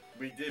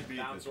 We did beat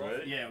Bounce this, off.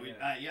 right? Yeah,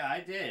 yeah, I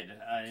did.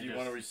 Do you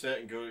want to reset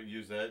and go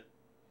use that?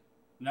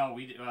 No,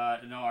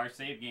 no, our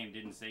save game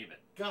didn't save it.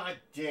 God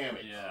damn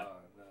it! Yeah. Oh,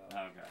 no.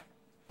 Okay.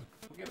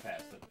 We'll get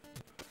past it.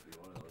 Be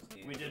one of those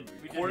games We did- where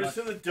we did Quarters much-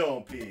 to the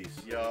dome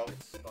piece, yo.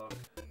 It's stuck.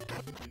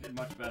 We did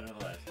much better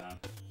the last time.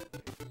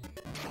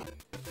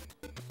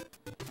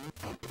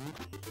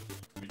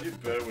 We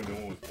did better when no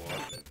one was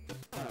watching.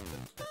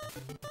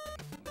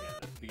 Yeah,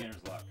 that's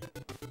beginner's luck.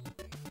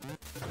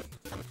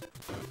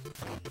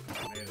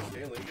 Man, is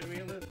Stan Lee gonna be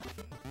in this?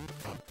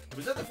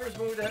 Was that the first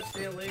movie to have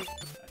Stan Lee?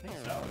 I think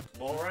so.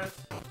 Mallrats?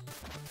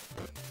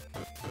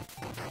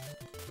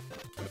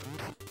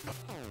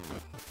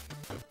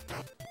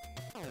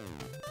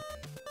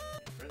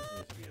 Friends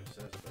seems to be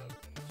obsessed about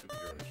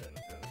superhero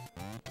Chinatown.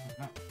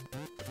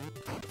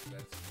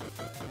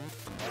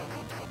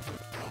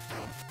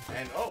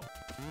 And oh,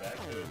 back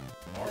to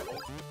Marvel.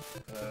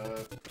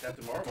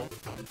 Captain Marvel.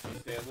 Did you see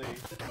Stan Lee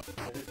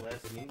in his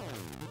last scene in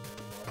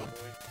Marvel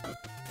movie?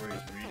 Where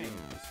he's reading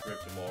the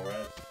script to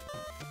Mallrats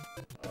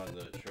on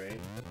the train.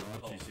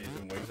 She sees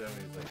him, winks at him,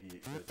 and he's like, he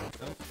says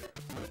Excelsior.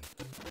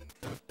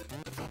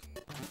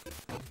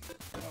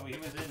 Oh, he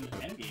was in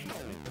Endgame,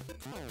 wasn't he?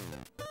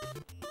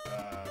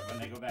 When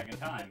they go back in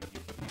time, he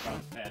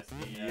runs past the,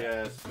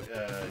 Yes,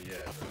 yeah,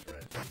 that's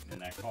right. in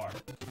that car.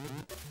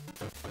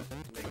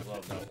 Make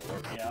love, not war.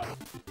 Yeah.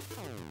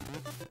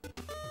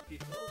 He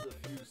filmed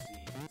a few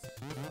scenes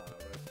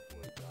right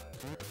before he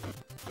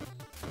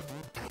died.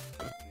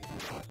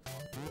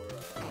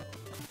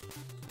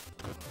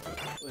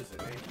 Listen,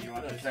 man, You you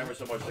want want on this? camera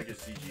so much like a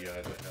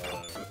CGI the hell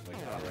out of it,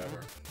 like forever.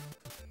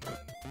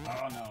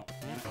 Oh, no.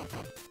 Damn it.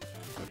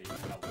 Trying to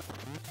see help.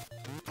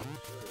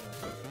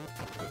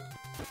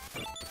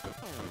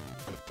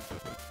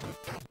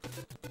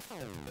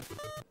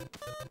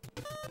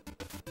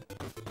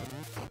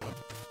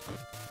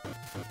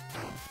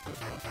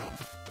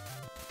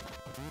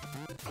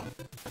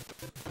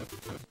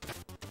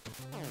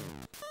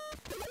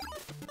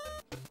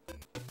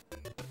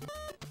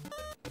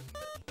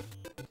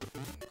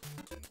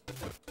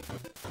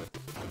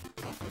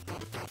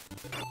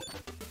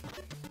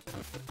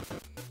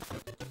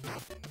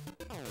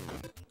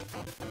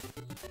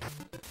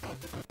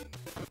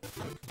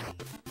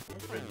 I'm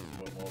afraid this is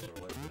what malls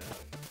are like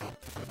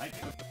now. Might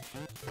be.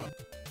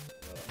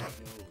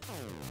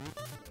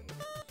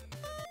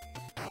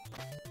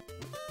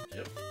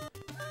 Yep.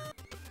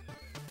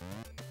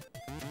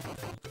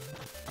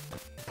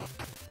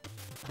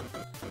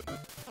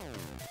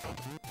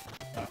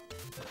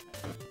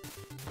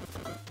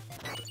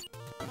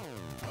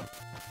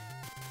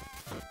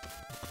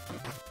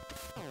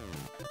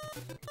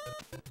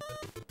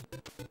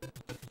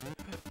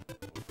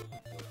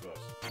 Gross.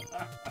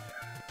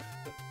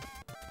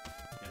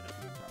 Get the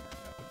food from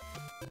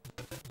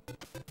her.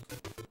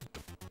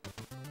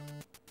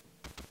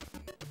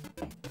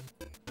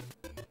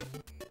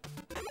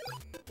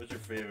 What's your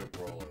favorite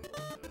brawler?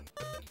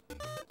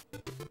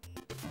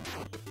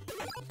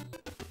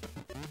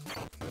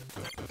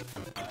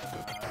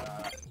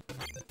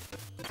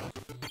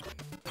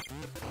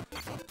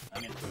 I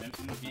mean, the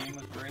Simpsons game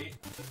was great.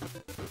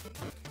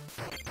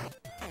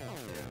 Yeah,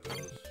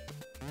 those.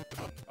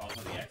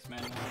 Also, the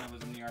X-Men one that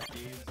was in the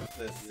arcades.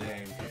 The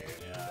same game.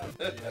 Yeah.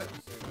 Yeah,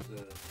 so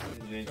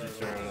the Ninja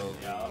Turtles.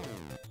 Yeah.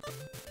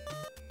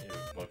 Even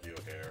Bucky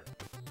O'Hare.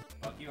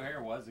 Bucky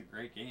O'Hare was a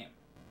great game.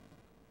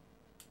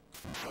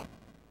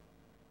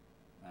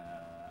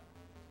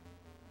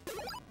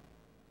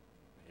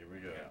 Here we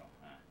go. Go.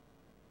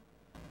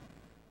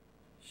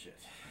 Shit.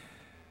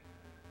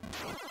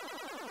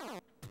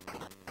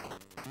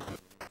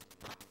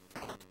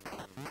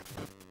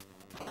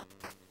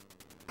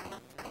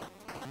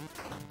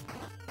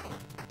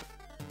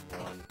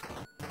 One.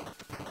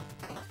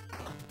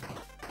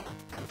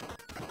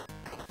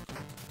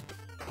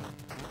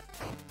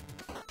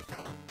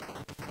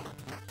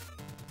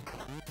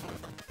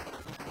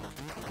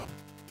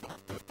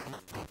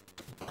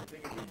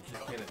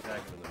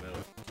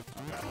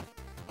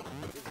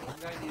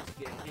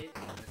 get hit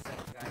and the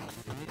second guy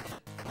needs to hit it?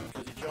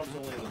 Because he jumps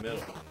only in the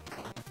middle.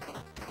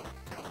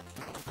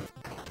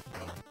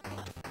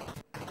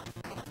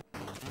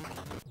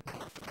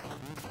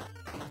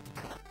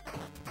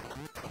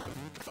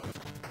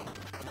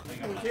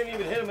 We can't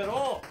even hit him at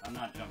all. I'm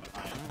not jumping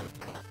high enough.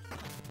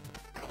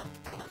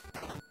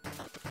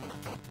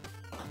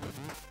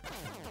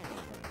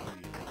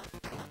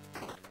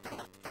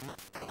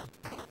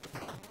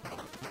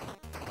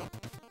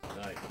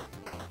 Nice.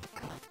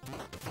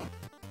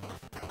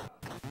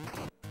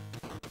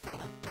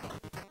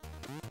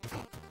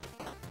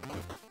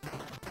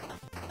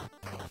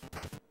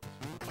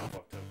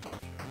 Fucked up.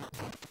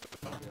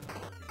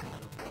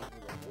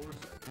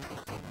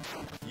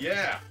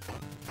 Yeah.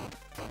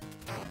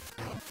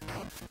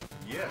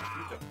 Yeah,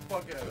 get the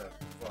fuck out of that.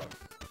 Fuck.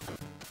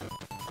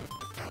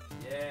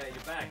 Yeah,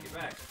 you're back, you're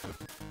back.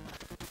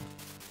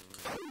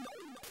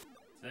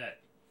 That's it.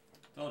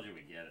 Told you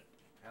we'd get it.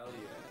 Hell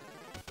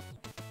yeah.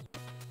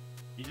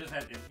 You just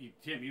had,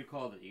 Tim, you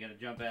called it. You gotta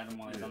jump at him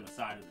while he's on the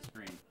side of the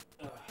screen.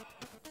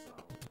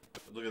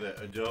 Look at that.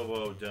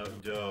 Adobo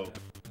Doe,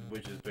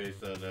 which is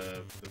based on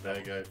the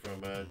bad guy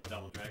from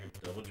Double Dragon.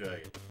 Double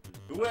Dragon.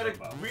 Who had a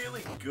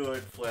really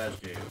good Flash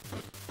game.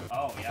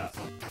 Oh, yes.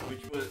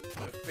 Which was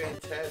a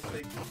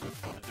fantastic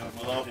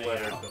Adobo love Day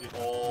letter Out. to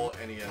all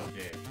NES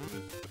games. It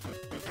was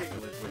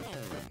ridiculous, which I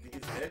think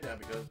is dead now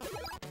because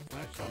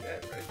Flash is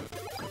dead, right?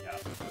 Yeah.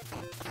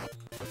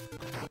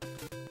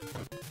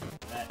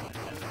 That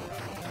Nintendo.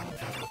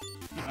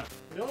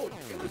 No,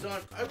 it was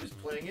on. I was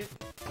playing it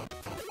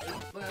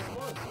just last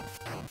month.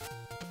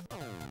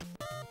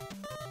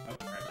 Oh,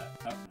 grab that.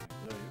 Oh,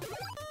 No,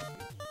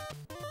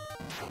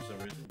 for some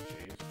reason,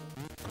 James.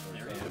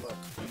 there he is.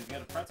 He's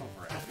got a pretzel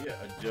for it. Yeah,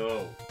 a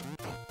dough.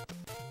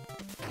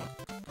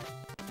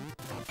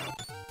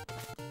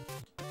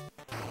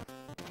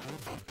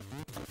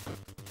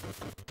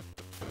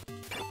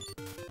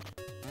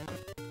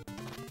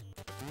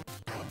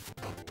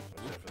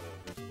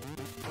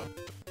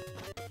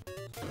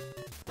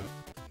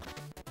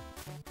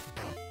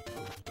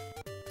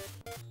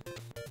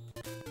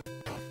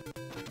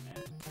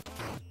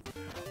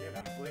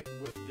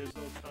 There's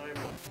no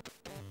timer.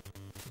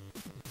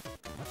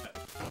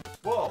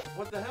 Whoa,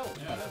 what the hell?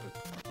 Yeah. What happened?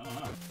 I don't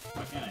know.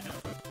 Why can't I hit him?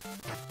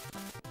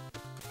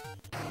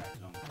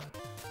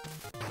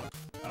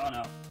 Oh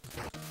no.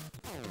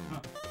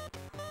 Huh.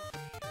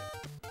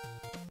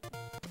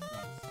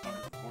 Start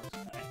the force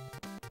tonight.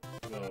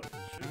 Well, it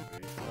should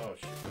be. Oh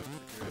shit, that's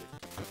security.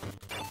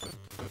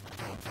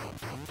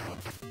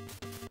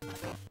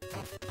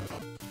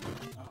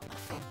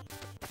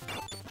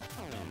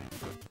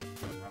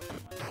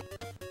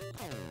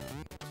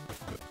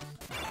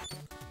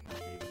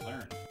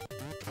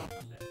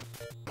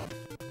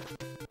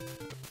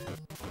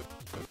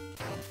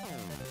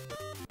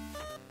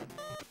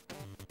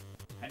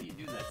 How do you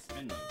do that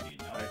spin move? Do you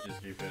know? I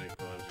just keep hitting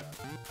punch.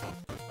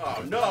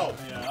 Oh no!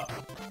 Yeah.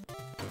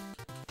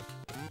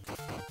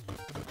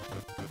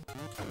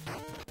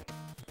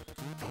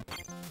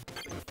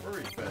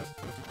 Furry fest.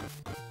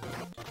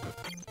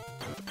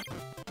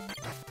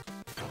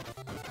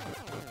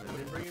 Did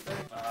they bring it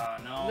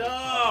back? No. No!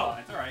 Oh,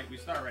 it's alright. We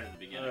start right at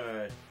the beginning.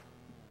 Alright.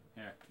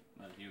 Here,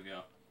 let you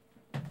go.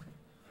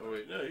 Oh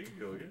wait, no, you can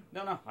go again.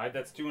 No.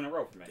 That's 2 in a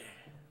row for me.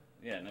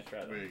 Yeah, nice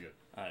try. There you go.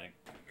 Alright,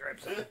 grab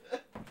some.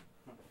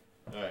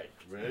 Alright,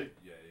 ready?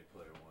 Yeah, you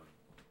play one.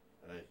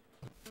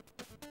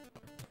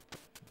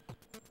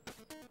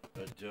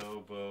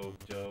 Adobo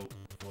dough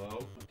flow.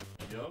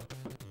 Yo.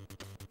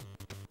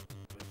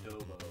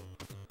 Adobo.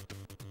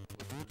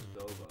 What's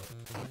Adobo?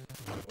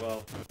 Well,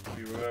 if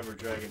you remember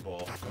Dragon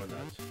Ball, or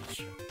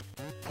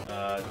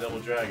not, Double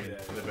Dragon,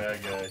 Yeah. the bad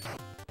guy.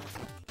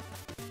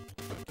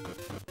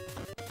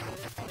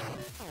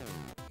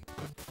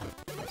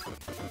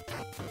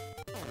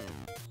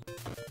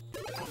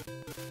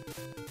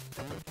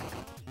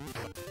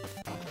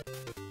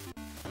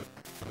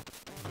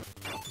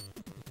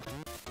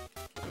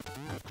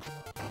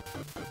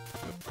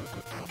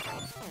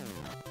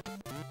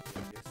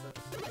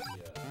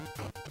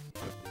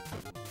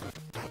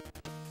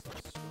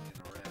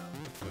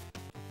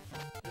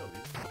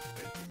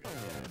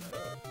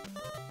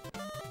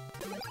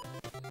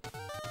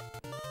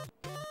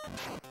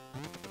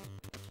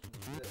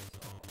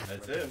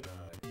 That's him.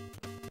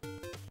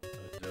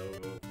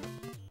 Adobo.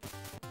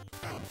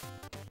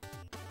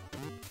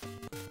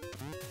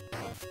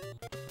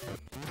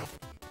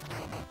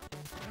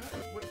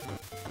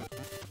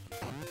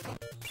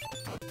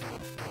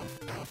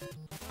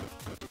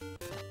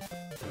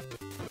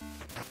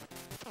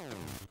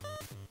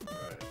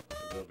 Alright,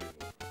 Adobo.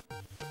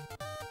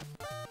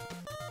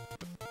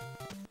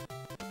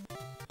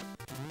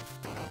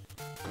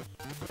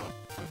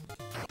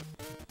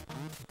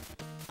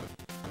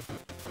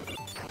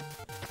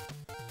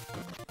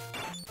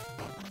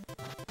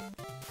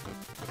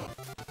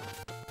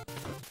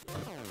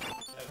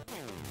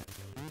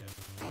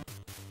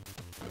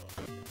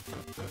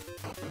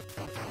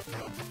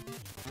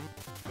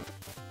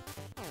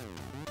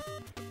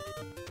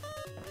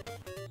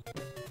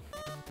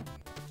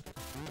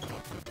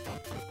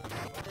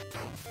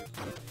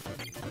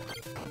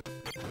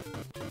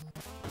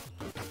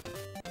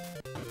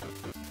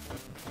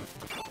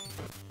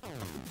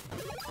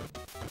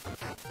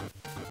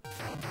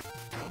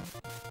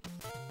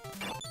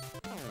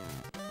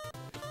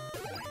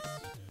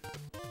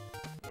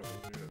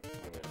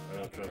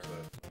 trust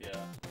that. Yeah.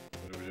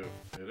 What do we do?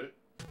 Hit it?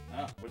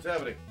 Oh. What's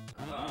happening?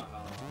 Uh-huh.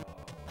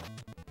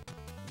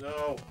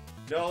 No.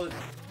 No, it's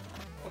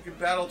fucking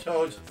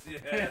Battletoads.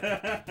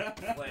 Yeah.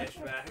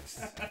 Flashbacks.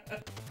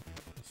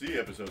 See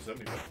episode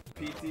 75.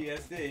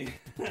 PTSD.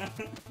 I'm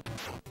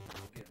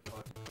getting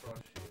fucking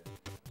crushed here.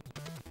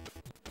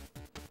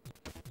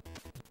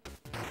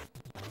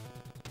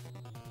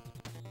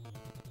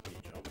 Can you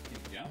jump? Can you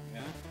jump?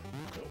 Yeah.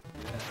 Nope.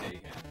 Yeah, there you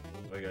can.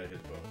 I gotta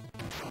hit both.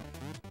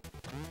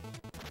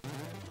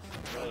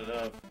 Not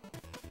enough.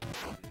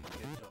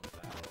 Get jump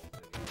battle.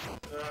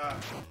 Ah.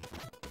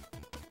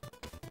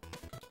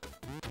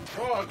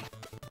 Frog!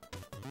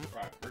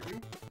 Frog hurt you?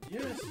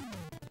 Yes!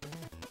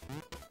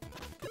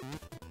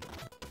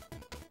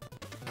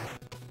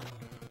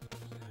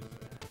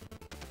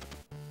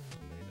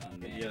 Somebody's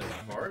unmanned. Yeah, there's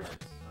cards.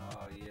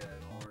 Oh yeah,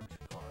 an orange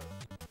card.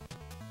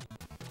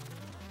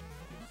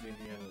 See the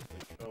end of the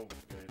thing. Oh,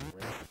 okay,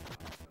 right.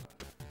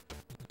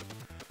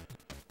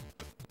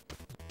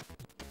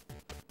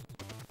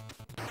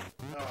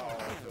 Oh,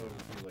 I thought it would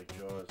be like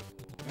Jaws.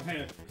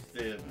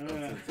 Instead, up to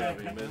the top,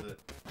 you miss it.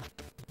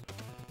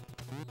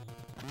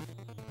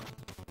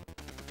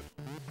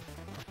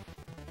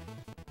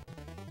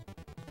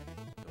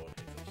 Don't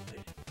hit those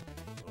things.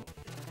 Oh,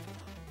 yeah.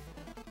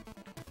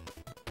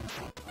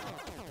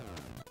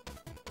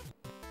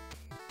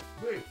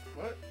 Wait,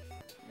 what?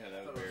 Yeah, I that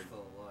thought was it was weird.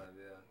 still alive,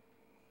 yeah.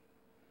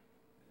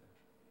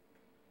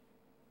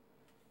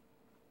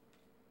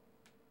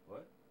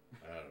 What?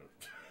 I don't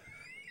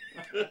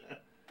know.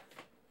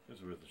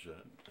 It's worth a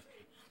shot.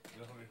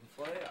 You want me to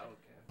play? I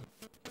don't care.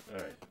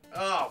 Alright.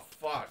 Oh,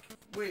 fuck.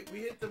 Wait, we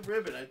hit the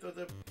ribbon. I thought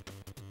that...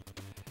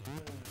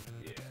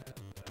 Yeah,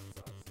 that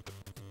sucks.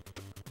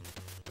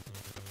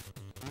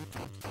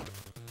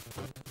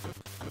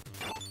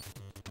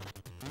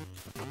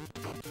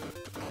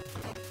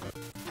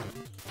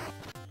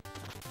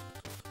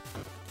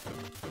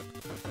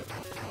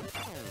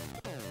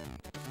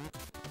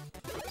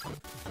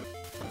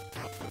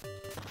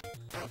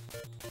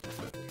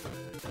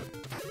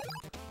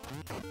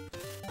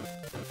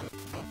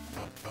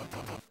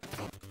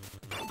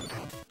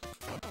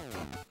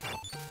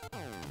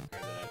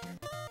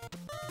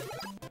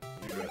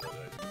 You got that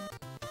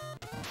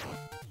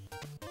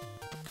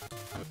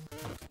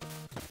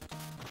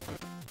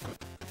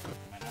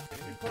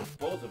idea. You punched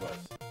both of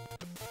us.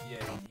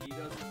 Yeah, he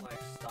doesn't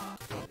like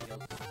stop. He'll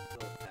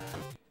still attack.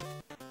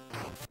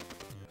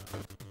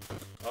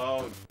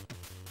 Oh.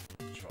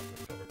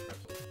 Chocolate covered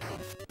pretzel.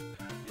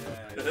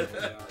 Yeah.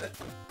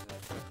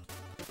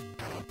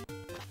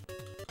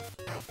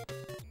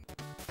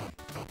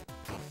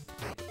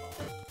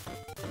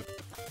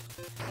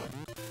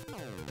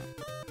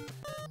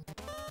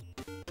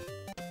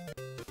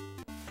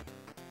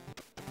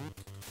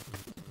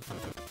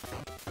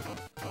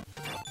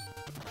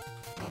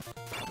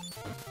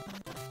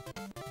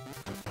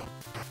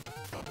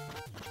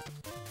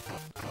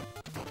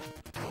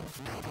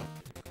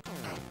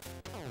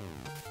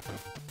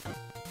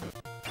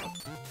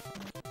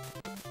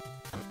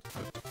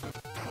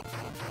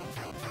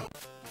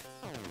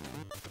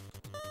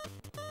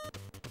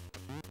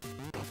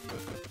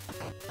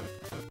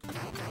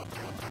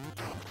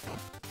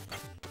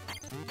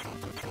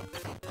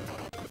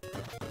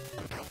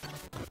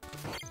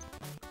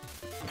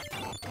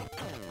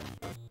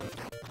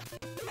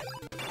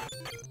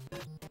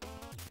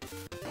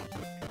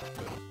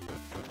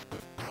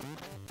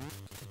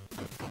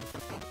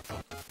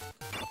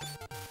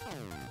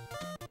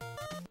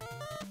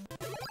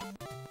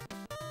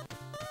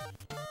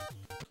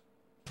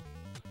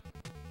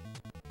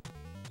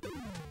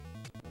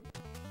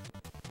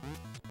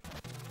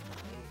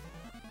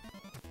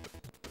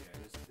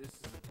 This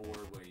is a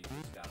board where you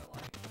just gotta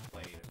like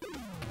play it. It's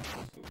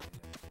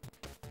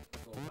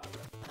all about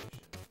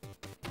repetition.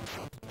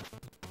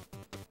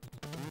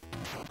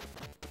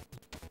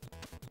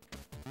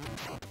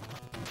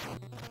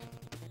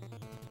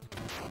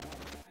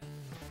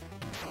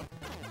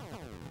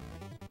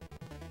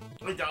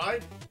 I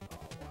died? Oh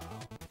wow.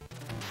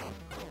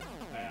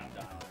 Yeah, I'm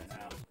dying right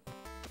now.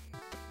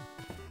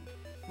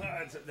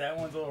 That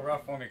one's a little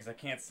rough for me because I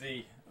can't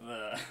see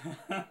the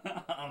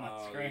on the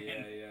screen.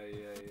 Yeah.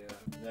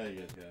 Now you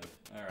guys got it.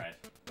 Alright.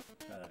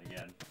 Try that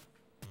again.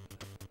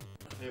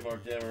 Hey,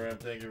 Mark Damaram,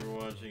 thank you for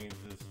watching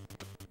this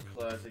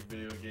classic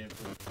video game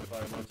from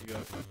 5 months ago.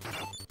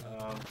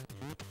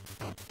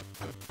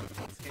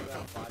 This came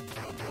out 5 months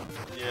ago.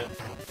 Yeah,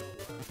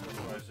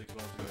 5, 6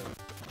 months ago.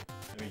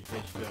 I mean,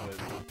 can't you tell it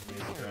made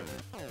the traffic?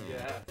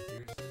 Yeah,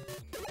 seriously.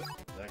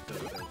 That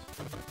does sense.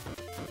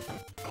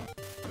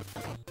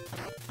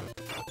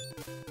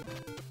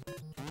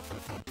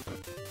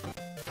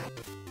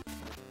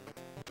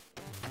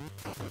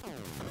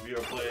 We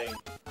are playing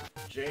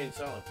Jay and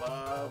Silent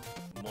Bob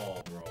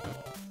Mall Brawl.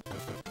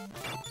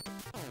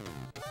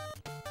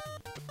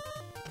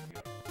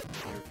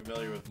 If you're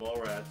familiar with mall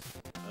rats,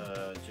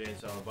 Jay and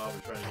Silent Bob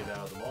are trying to get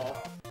out of the mall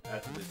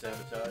after they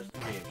sabotage the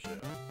game show.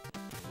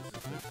 This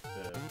is the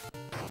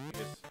I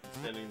guess,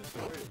 extending the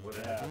story of what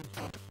happened.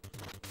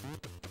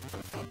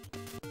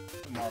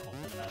 Marvel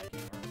Cinematic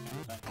Universe.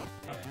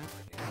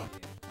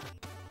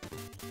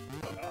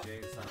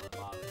 Jay's silent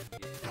Bob in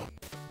the game.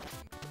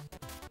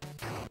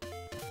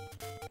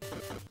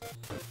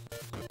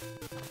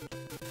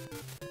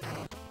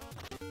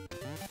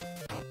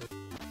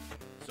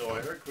 So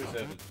I heard Chris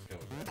Evans is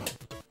coming back.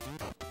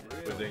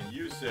 Really? But then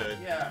you said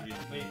Yeah, he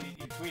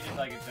he tweeted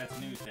like that's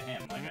news to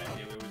him. Like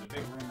it was a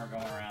big rumor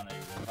going around that he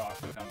was in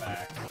talks to come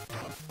back, and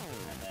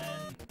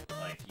then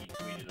like he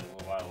tweeted a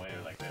little while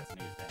later like that's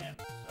news to him.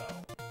 So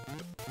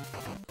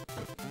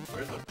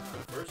where's the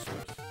first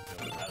source?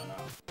 I don't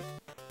know.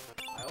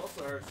 I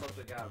also heard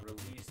something got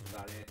released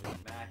about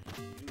Anthony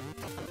Mackie's youth.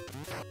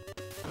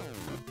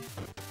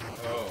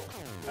 Oh,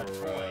 A for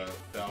toy.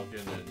 Falcon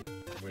and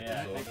Winter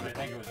Yeah, I Soldier.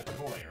 think it was a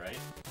toy, right?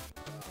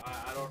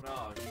 I don't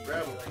know. He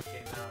Rebel. like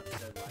came out and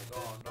said like,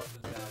 oh,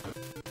 nothing got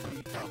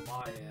leaked on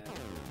my end.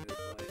 And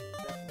it's like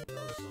definitely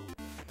knows something.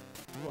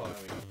 Well, I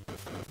mean,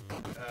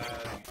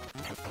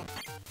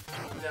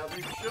 now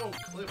they've shown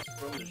clips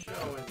from the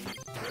show and he's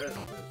dressed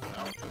as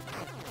Falcon.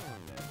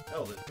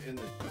 Hell, in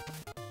the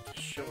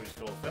show he's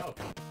called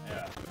Falcon.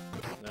 Yeah.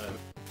 Not,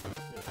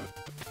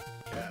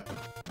 Cap.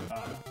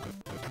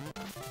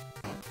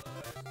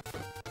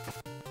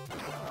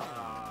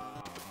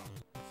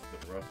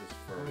 It's the roughest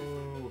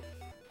furry.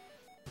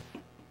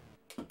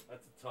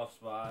 That's a tough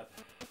spot.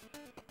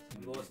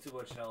 He lost too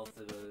much health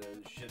to the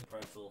shit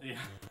pretzel. Yeah.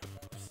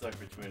 Stuck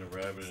between a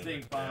rabbit and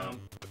Stink a bomb.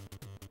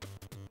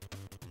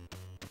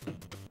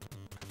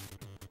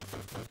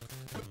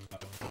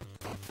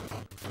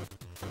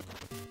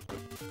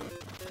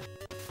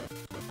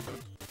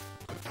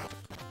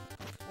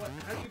 What?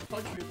 How do you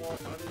punch me while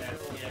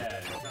I'm Yeah,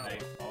 they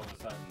all of a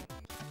sudden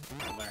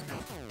learned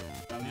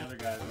it. On the other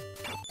guys.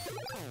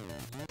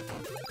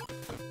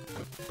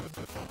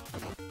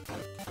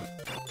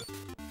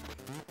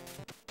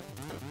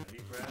 He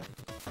grabbed?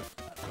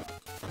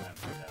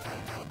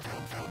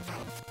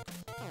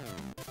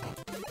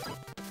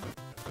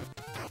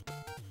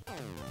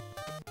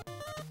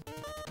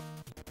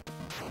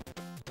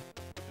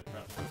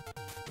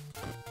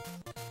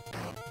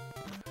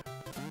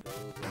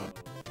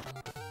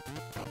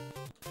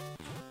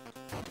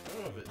 I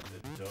don't know if it's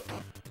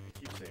I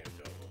keep saying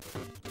double,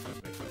 but it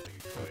just makes me think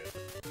of Koya.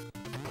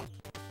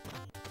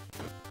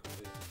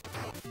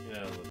 You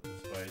know, the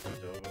spice of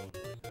Dovo,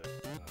 like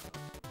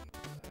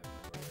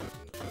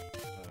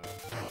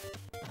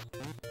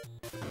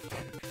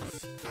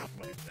that.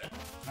 Like that.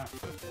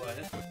 What?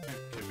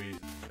 Could be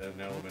an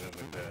element of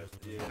my past.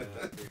 Yeah,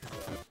 I think so.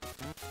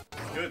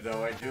 It's good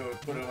though, I do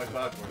put it on my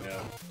popcorn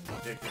now.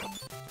 Ridiculous.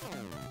 The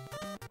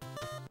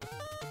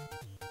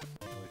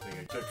only thing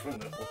I took from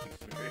the whole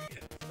experience.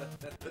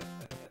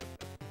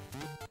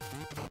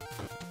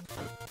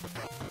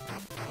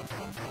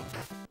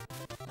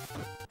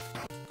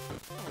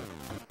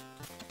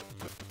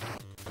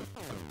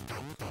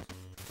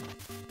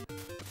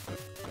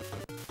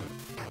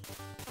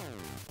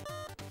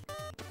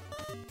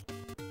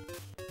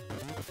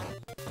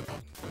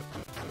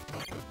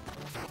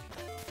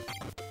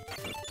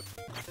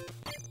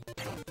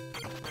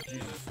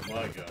 Jesus,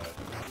 my God.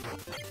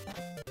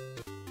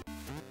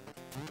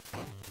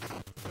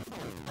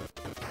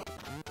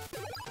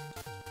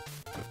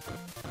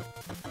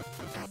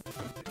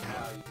 The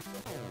cow, you get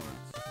the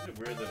horns. Isn't it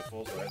weird that a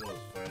false idol is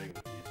fighting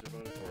the pizza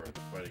bunny, or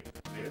fighting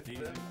with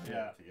Pizza? them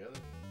Yeah. together?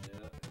 Yeah.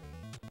 Damn it.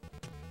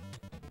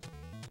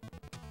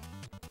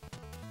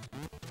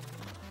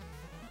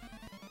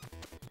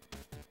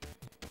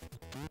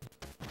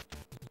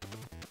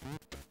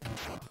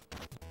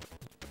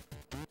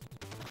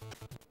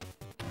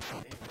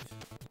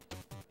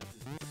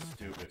 This is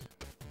stupid.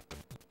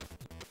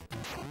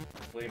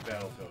 Blame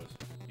Battletoads.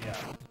 Yeah,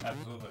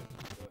 absolutely.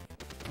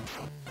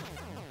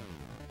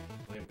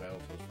 Blame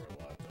Battletoads for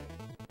a lot,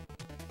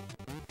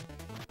 though.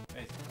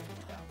 Basically,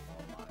 it's downfall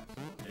of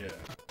mine.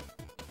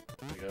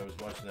 Yeah. Like, I was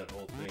watching that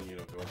whole thing, you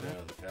know, going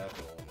down to the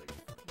Capitol, and like...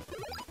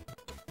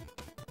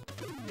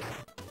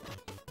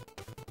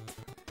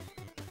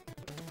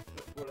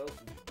 What else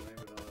would you blame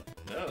it on?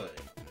 No,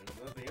 there's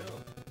nothing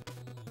else.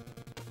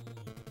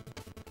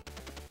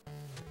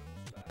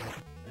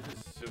 I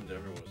just assumed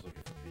everyone was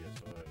looking for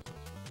PS5s.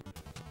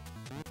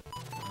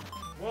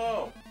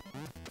 Whoa!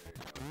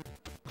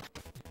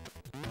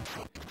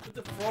 But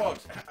the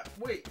frogs!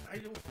 Wait, I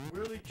don't...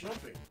 Where are they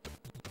jumping?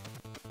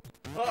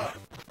 Ah!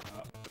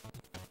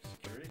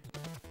 Security?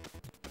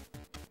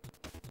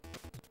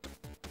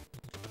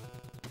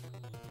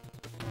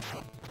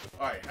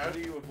 Alright, how do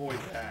you avoid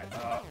that?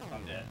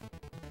 I'm dead.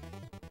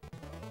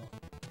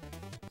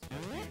 It's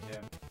just you,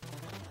 Tim.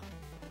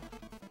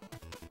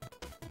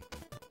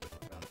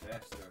 Not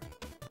faster.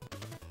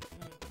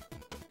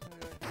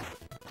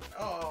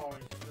 Oh,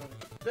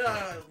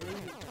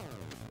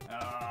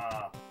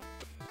 ah,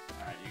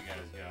 Alright, you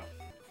guys go.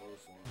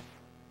 Close one.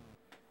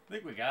 I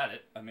think we got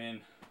it. I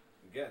mean,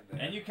 We're getting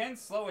there. and you can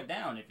slow it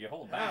down if you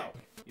hold back.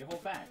 You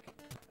hold back.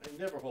 I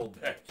never hold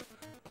back.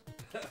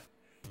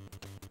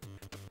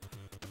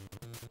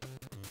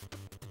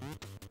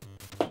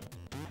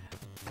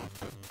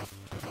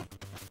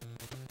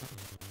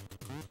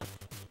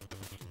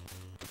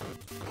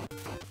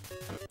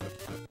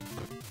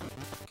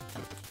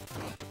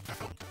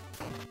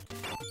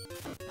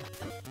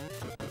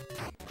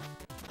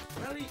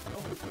 Johnny?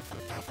 Oh.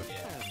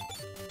 Yeah.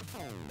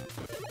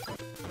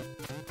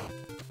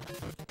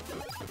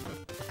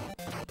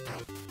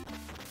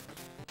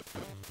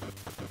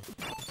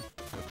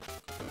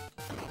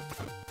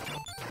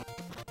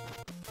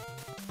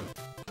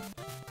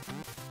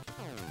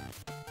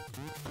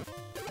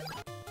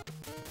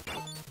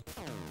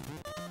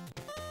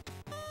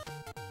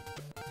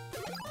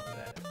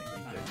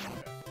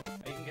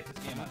 You can get this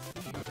game on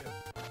Steam too.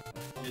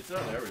 It's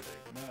on everything.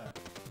 Yeah.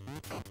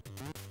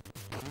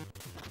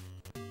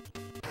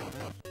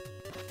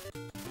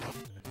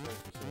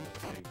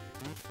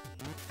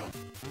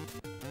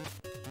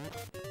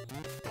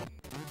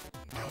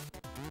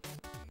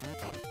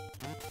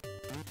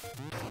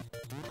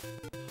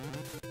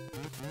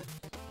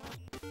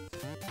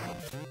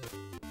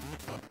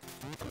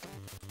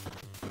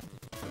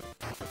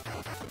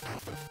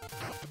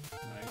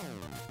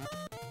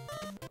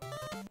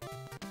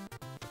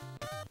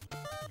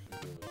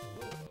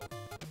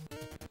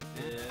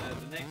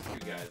 The next two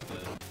guys, the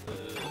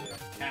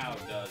cow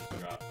does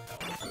drop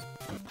health.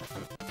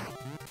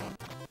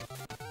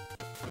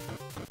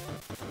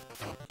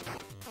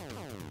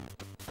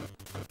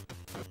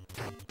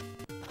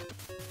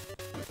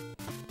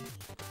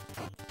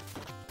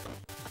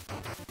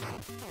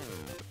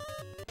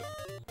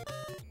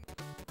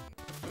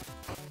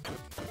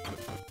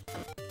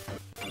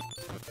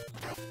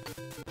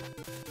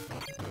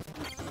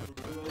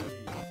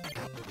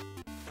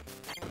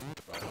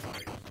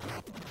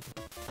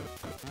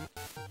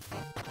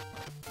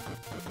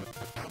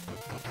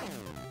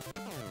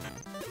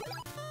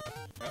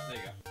 Oh, there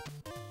you go.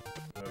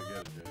 Oh, get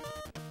it, Jay.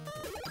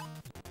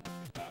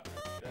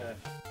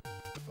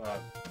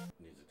 Bob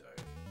needs a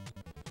diet.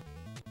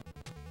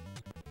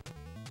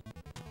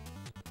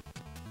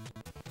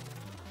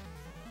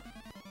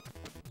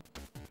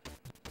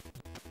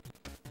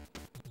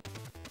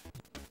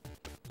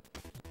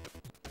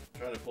 I'm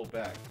trying to pull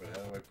back, but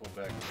how do I pull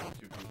back with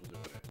two people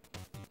doing it?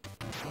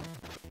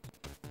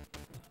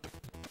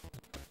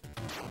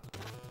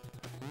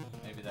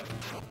 Maybe that was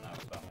when I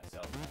was by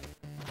myself.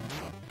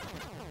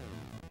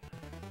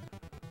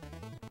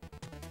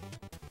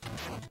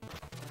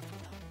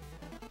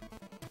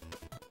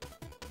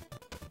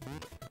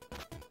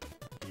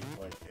 Can you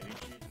find any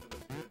cheat for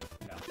this kid?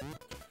 No,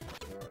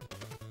 Alright.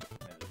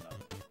 there's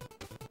nothing.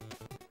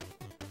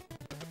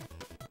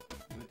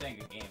 You would think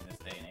a game this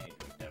day and age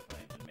would definitely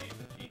have been made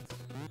with cheats.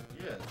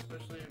 Yeah,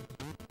 especially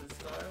this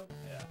style.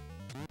 Yeah.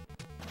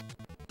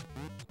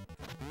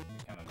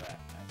 You're coming back,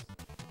 nice.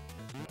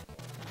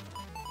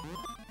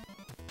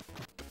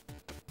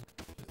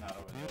 Just not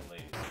over the old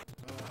ladies.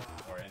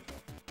 Or intro.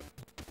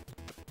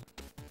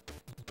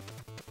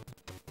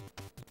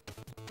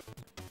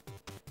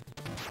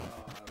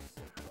 Oh, that was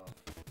so tough.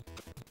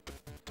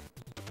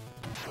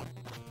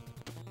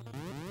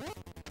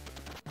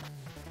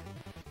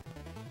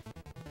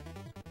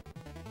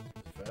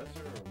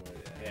 Faster or am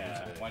I? Yeah,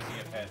 losing it? once you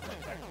get past that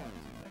checkpoint,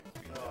 it seems like it's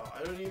pretty Oh,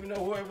 I don't even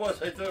know who I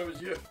was. I thought it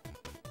was you.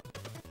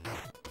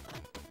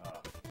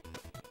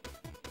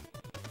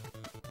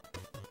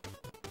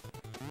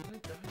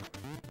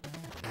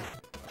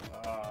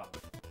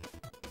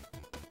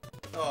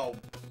 Oh,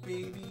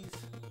 babies.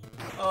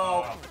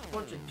 Oh,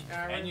 bunch of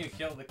Karens. And you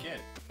killed the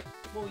kid.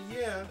 Well,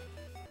 yeah.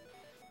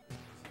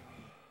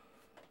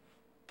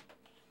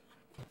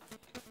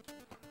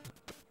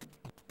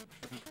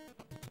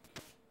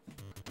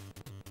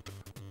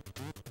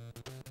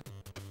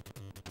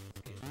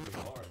 This game's pretty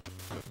hard.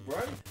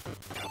 Right?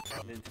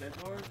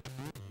 Nintendo hard?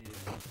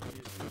 Yeah.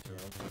 Use the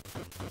term.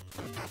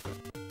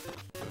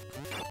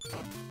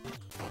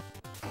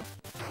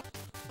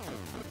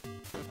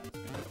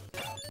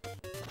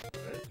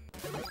 Right?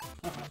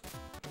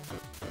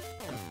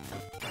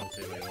 I'll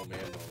say my old man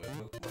moment.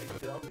 Look, my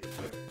dumb is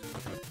there.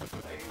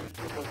 I even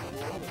did a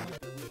wall with the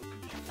little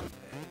computer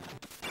pad.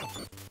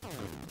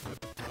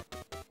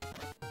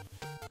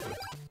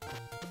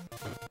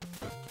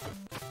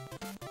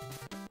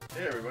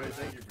 Hey everybody,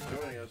 thank you for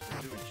joining us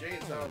for doing Jay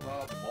and Silent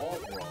Bob Mall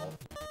Brawl.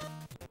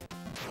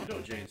 You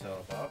know Jay and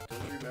Silent Bob.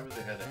 Don't you remember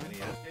they had that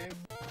NES game?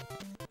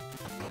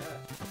 Yeah.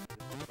 This is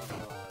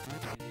from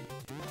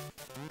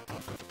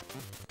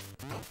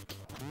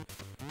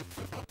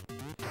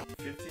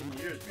 1982. 15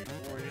 years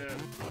before,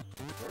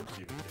 Clerks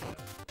even came out.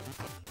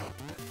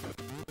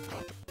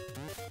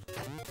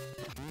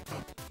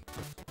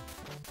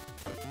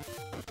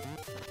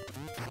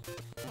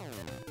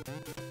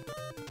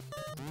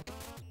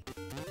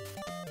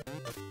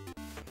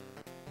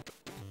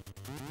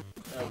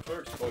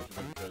 Clerks spoke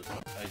to me because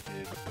I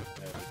did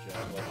have a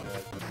job like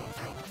that. I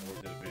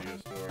worked at a video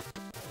store.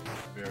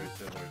 Very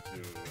similar to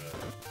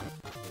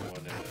the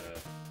one at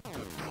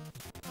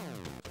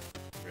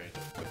Grand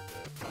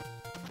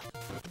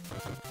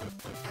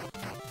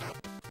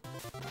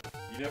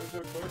You never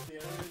saw Clerks, the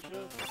animated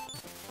show?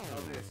 I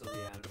don't think I saw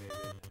the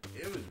animated.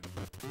 It was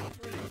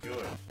pretty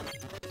good.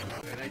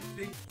 And I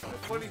think the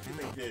funny thing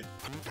they did,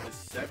 the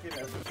second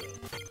episode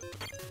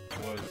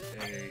was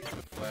a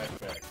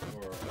flashback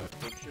or a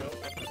clip show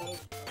episode.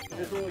 And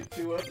there's only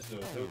 2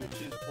 episodes, so they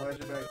just flash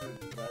it back to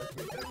the last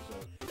week's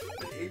episode.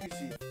 But ABC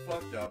ABC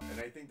fucked up, and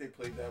I think they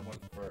played that one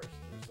first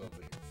or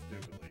something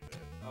stupid like that.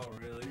 Oh,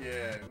 really?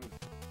 Yeah, it was.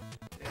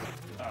 Yeah, it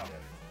was Oh.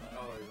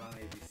 Oh, it was on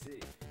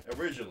ABC.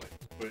 originally,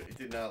 but it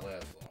did not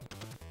last long.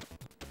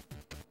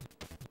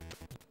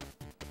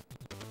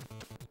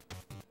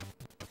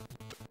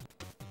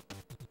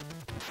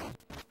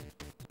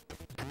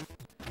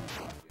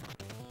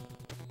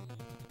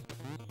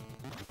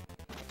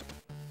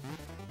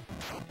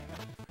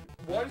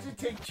 Why does it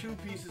take 2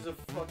 pieces of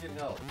fucking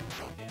health?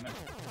 Damn it.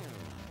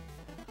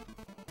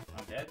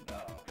 I'm dead? Oh,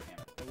 damn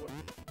it. And what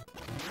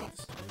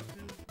the stone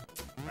do?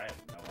 I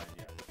have no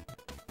idea.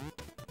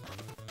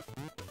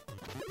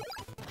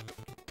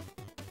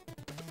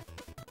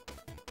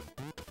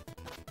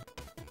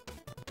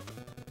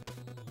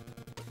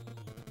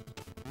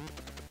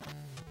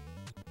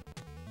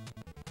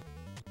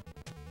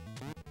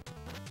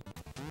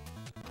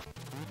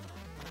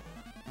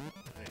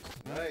 Nice.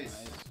 Nice. Nice.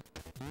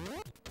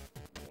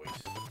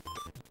 Voice.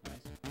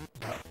 Nice.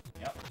 Oh,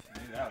 yep.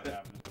 Knew that would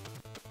happen.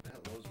 That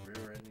Lowe's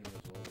rear ending was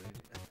old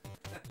lady.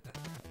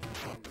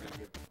 I'm gonna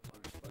get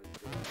punched by the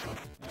girl.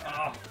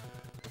 Oh.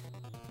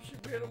 She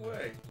ran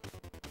away.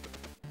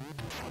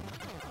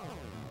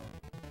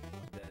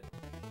 Dead.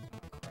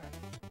 Crap.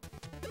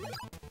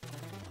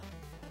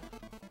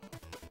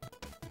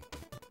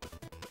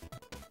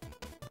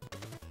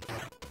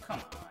 Come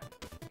on.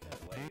 Get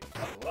away.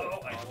 Oh,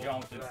 I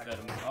jumped instead of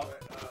oh.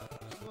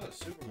 There's a lot of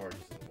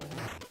supermarkets in the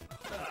mall.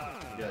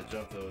 You gotta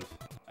jump those.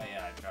 Oh,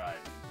 yeah, I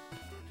tried.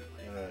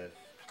 Alright.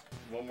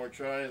 One more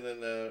try and then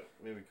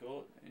maybe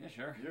call it. Yeah,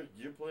 sure.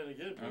 You're playing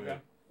again. Okay.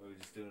 Are we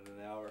just doing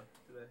an hour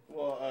today?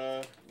 Well,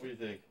 what do you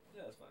think?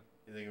 Yeah, that's fine.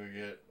 You think we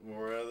get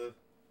more out of this?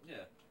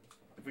 Yeah.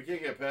 If we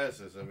can't get past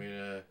this, I mean,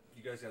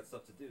 You guys got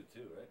stuff to do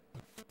too, right?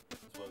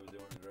 That's why we're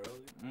doing it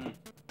early. Mm.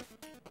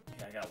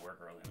 Yeah, I gotta work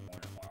early in the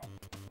morning tomorrow.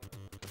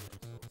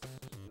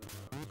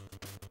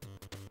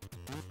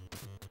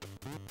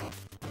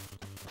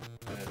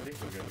 and I think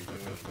we're gonna be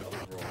doing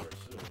another brawler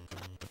soon.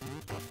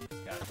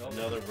 Got it.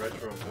 Another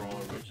retro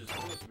brawler, which is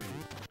supposed to be.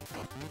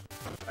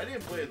 I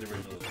didn't play it the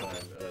original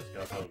time,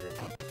 Scott Pilgrim,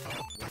 which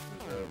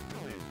was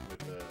released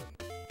with the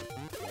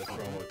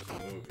promo to the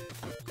movie.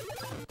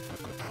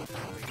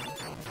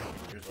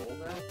 Years old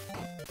now?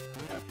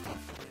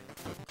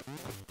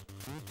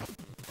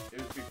 It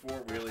was before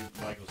really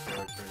Michael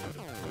Cera turned into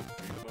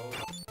Beast Mode.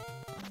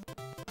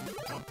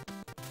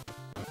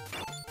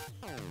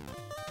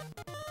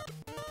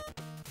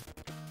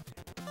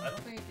 I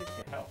don't think it gives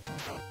you health.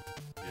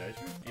 The ice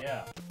cream?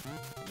 Yeah.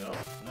 No.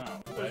 No.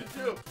 What does it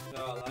do?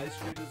 No, the ice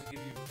cream doesn't give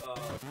you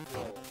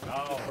full.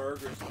 Oh. The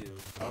burgers do.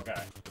 Okay. I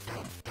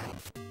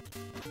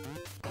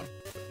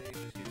think it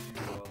just gives you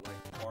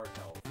like heart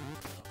health.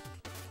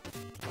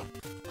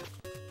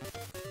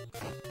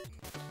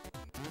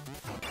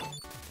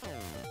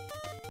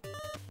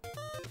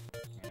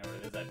 You know what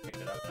it is? I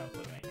picked it up and I was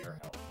looking at your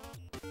health.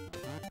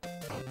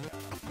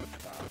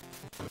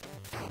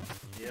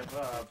 Yeah,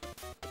 Bob.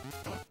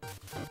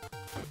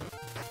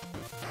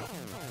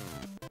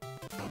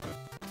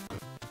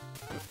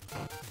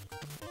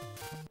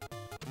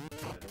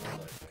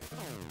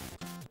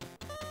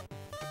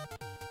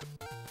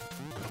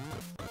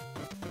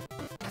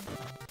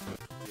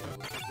 Yeah,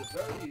 which is a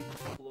very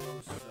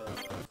close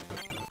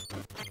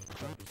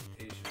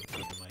representation of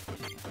what you might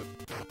need.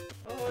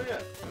 Oh,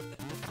 yeah.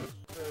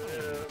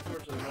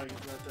 Unfortunately,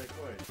 Mike's not that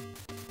quiet.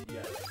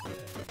 Yes,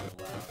 yeah, it's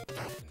loud.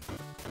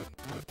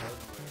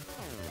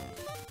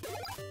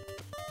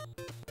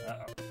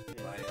 Uh-oh. Did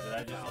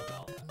I just...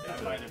 I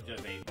might have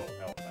just ate both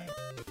health things.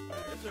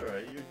 It's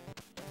alright. You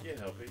can't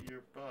help it.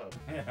 You're Bob.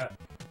 Yeah.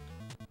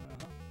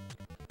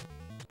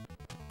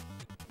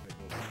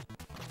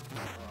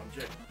 Oh, I'm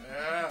Jake.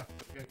 Ah!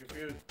 I got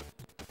confused.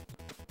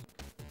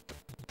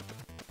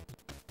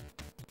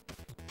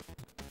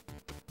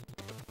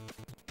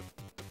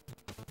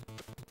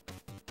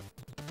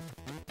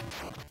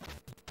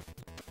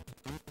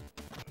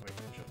 Wait,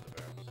 can jump the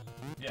barrels.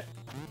 Yeah.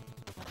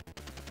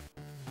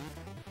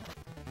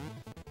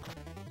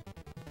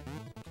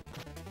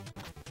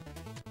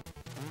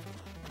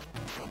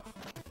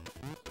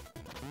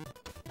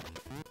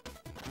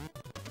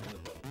 And the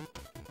button.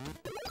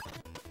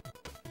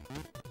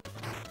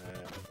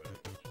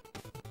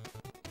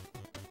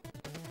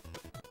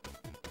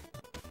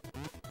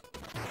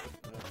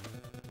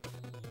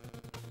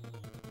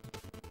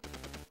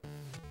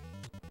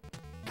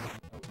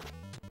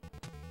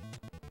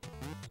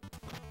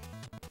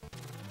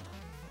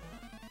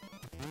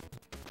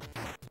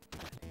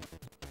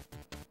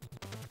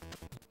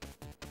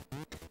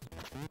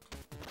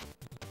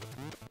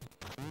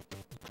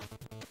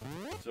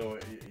 So,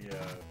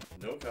 yeah,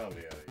 no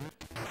comedy out of you.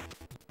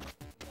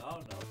 No,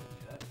 nothing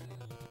yet.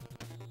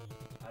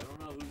 I don't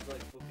know who's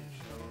like booking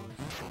shows.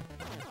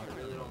 I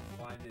really don't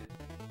find it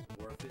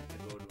worth it to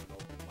go to an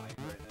open mic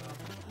right now.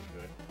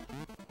 Okay.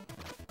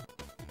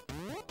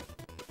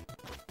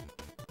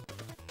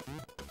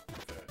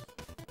 Fast.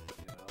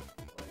 You know,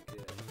 like,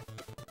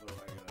 what am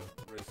I gonna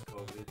risk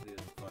COVID to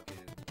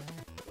fucking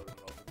go to an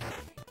open mic?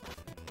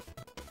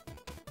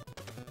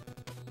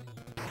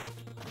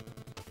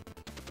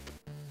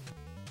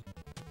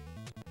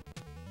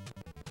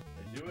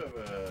 do have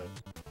a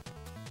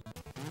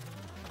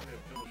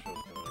double show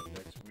coming up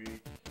next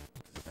week.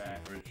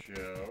 Back. Secret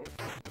show.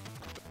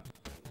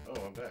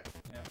 Oh, I'm back.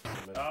 Yeah.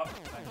 Oh,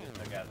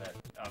 I got that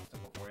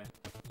obstacle for you.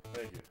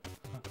 Thank you.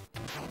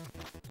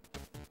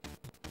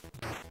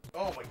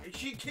 Oh my!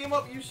 She came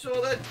up. You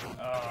saw that?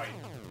 Oh,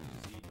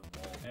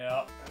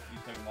 yeah. You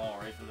took them all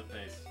right to the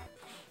face.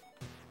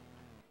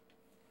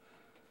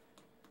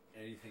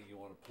 Anything you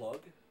want to plug?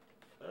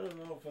 I don't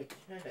know if I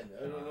can.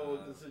 I don't know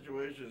what the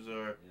situations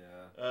are.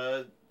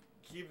 Yeah.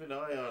 Keep an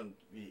eye on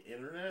the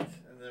internet,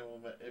 and then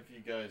if you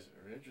guys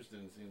are interested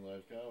in seeing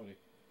live comedy,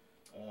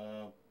 I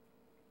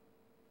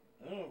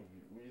don't know.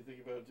 What do you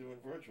think about doing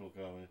virtual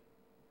comedy?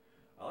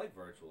 I like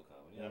virtual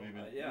comedy. Have you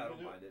been- I you don't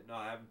been mind it. No,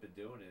 I haven't been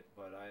doing it,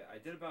 but I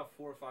did about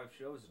 4 or 5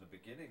 shows in the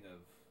beginning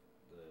of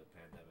the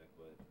pandemic.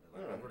 But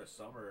like Alright. over the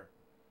summer,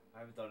 I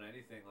haven't done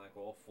anything like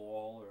all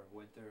fall or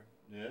winter.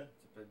 Yeah.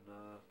 It's been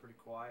pretty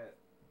quiet.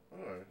 All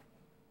right.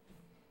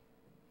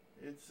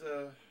 It's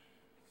a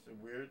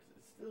weird.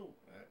 It's still.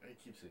 I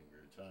keep saying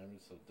weird time.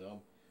 It's so dumb,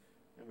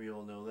 and we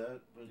all know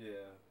that. But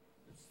Yeah,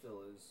 it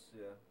still is.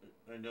 Yeah.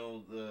 I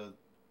know the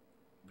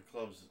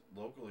clubs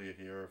locally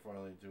here are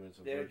finally doing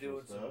some They're virtual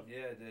doing stuff.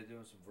 they're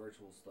doing some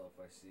virtual stuff.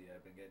 I see.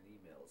 I've been getting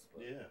emails.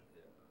 But Yeah.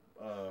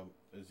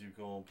 As you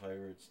call him,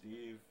 Pirate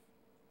Steve.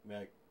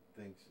 Mac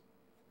thinks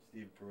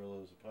Steve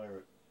Perillo is a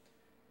pirate,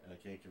 and I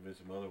can't convince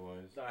him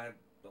otherwise. I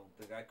don't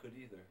think I could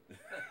either.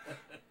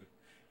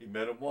 He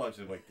met him once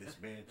and like, this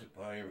man's a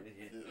pirate.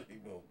 He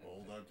will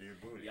hold on to your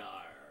booty.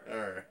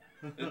 Yar.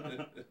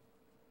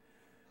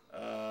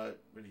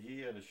 But he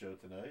had a show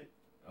tonight,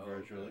 Oh,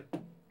 virtually,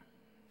 okay.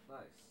 Nice.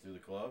 through the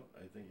club.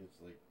 I think it's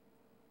like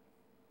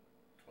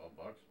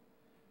 $12.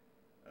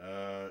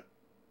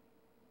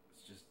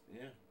 It's just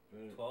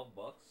 $12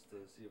 to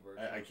see a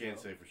virtual. I can't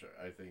show? say for sure.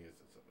 I think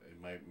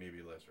it might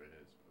maybe less for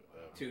his.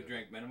 But, 2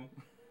 drink minimum.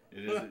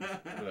 It is.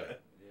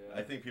 But Yeah.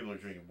 I think people are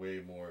drinking way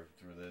more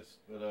through this.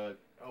 But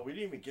we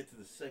didn't even get to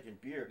the second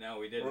beer. No,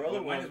 we didn't. Our We other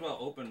might one- as well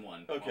open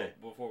one. Okay.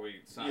 Before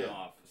we sign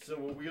off. So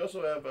we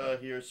also have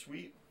here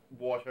Sweet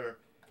Water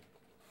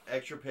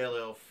Extra Pale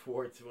Ale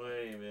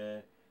 420,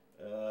 man.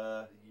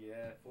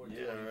 Yeah, 420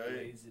 Yeah, right.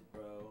 blaze it,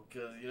 bro.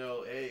 Because,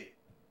 hey,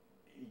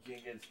 you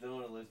can't get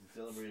stoned unless you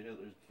celebrate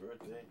Hitler's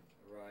birthday.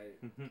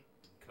 Right.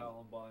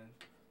 Columbine.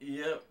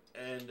 Yep,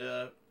 and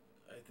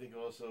I think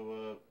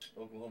also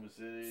Oklahoma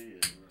City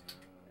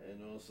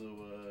and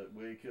also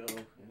Waco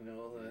and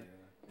all that.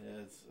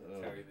 Yeah, it's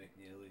Terry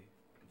McNeely.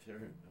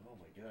 Terry. Oh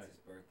my God. It's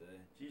his birthday.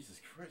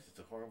 Jesus Christ, it's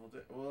a horrible day.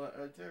 Well,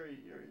 Terry,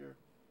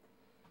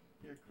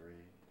 you're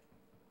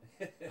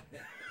great.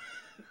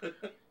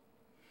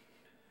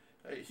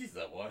 Hey, he's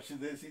not watching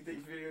this. He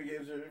thinks video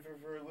games are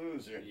for a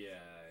loser. Yeah.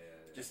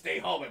 Just stay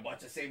home and watch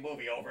the same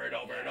movie over and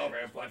over and over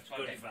and watch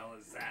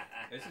Goodfellas.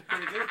 This is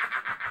pretty good.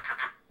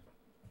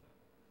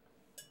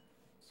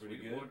 Pretty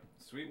good.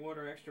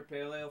 Sweetwater Extra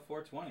Pale Ale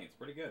 420. It's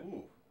pretty good.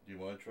 Ooh, do you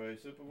want to try a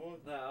sip of one?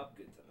 Nah, I'm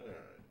good All tonight.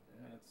 right.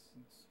 Yeah,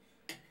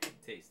 it's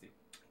tasty.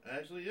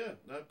 Actually, yeah,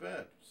 not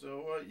bad.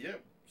 So,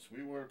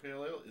 Sweetwater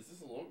Pale Ale. Is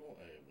this a local?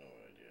 I have no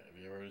idea. Have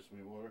you ever heard of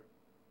Sweetwater?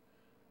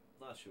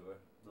 Not sure.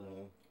 No.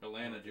 No.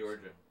 Atlanta,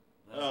 Georgia.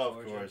 Not Oh, of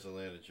Georgia. course,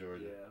 Atlanta,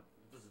 Georgia. Yeah,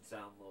 doesn't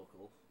sound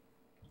local.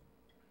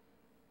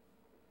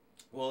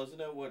 Well, isn't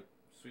that what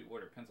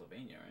Sweetwater,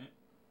 Pennsylvania, right?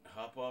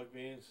 hot dog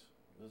means?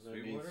 Doesn't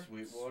that mean Sweetwater?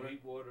 Sweetwater?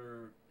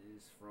 Sweetwater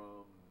is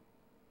from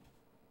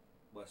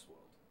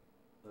Westworld.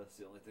 That's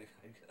the only thing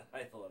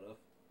I thought of.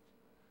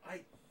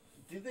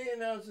 Did they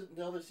announce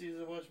another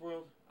season of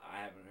Westworld? I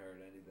haven't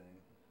heard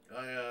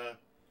anything.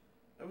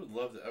 I would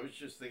love to. I was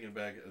just thinking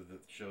back of the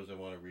shows I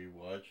want to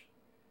rewatch,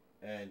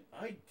 and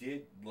I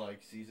did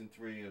like season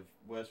 3 of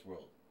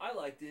Westworld. I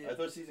liked it. I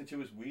thought season 2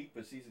 was weak,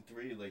 but season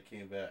 3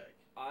 came back.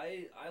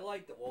 I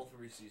liked all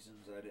 3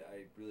 seasons. I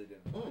really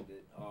didn't mind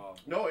it.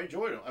 No, I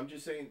enjoyed them. I'm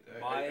just saying.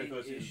 My I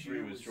thought season 3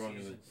 issue was with stronger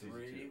season than season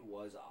 3 2.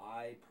 was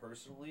I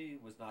personally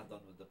was not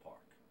done with the park.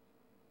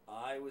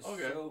 I was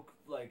Okay. so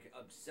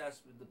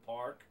obsessed with the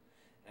park,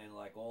 and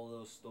all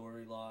those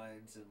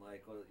storylines, and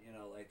like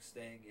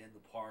staying in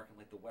the park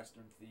and the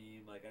Western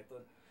theme. I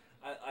thought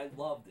I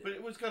loved it. But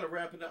it was kind of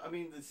wrapping up. I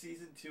mean, the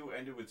season 2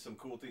 ended with some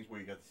cool things where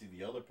you got to see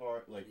the other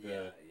part,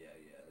 yeah.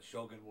 The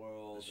Shogun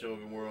World. the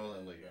Shogun World,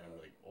 and and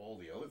all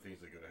the other things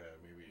they could have.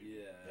 Maybe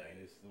Yeah.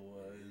 Dynasty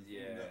was.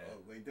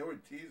 Yeah. They were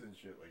teasing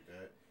shit like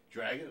that.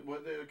 Dragon,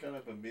 was they kind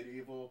of a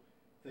medieval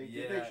thing?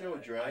 Yeah, Did they show a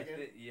dragon? I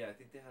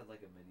think they had a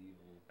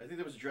medieval. I think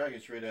there was a dragon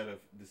straight out of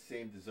the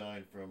same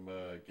design from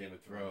Game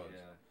of Thrones.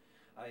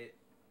 Yeah,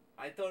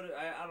 I thought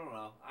I don't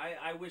know.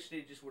 I wish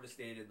they just would have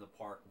stayed in the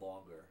park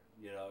longer,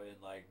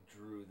 and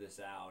drew this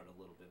out a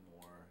little bit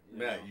more.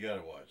 Matt, you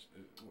gotta watch.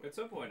 At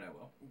some point, I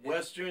will.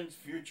 Westerns,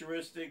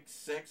 futuristic,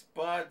 sex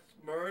bots,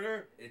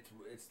 murder It's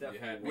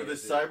definitely had with a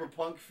worth it.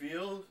 cyberpunk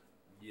feel.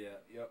 Yeah,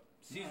 yep.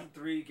 Season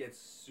 3 gets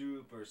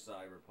super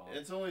cyberpunk.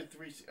 It's only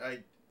 3.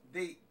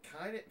 They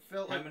kind of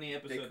felt How like many they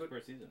episodes could- per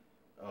season?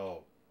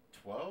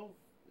 12?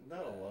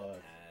 Not a lot.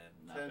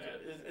 10. Not 10 bad.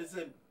 It's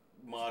a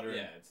modern.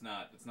 Yeah, it's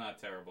not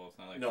terrible. It's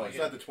not like No, it's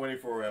fucking- not the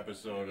 24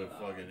 episode of No,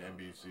 fucking no, no,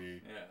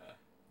 NBC. Yeah.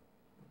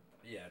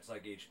 Yeah, it's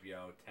like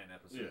HBO,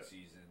 10-episode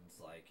seasons.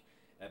 Like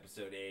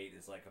episode 8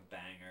 is like a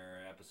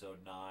banger. Episode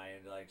 9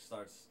 like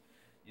starts,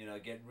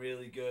 getting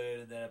really good,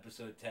 and then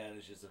episode 10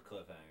 is just a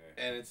cliffhanger.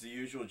 And it's the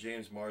usual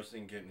James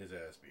Marsden getting his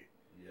ass beat.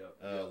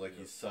 Yep.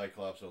 He's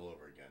Cyclops all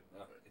over again.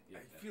 Yeah,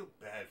 I feel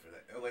bad for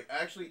that. Like,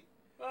 actually,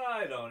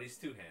 I don't. He's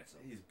too handsome.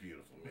 he's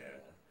beautiful, man.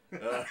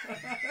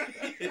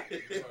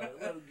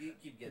 Let him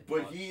keep getting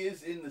But punched. he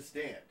is in The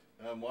Stand.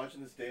 I'm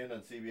watching The Stand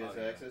on CBS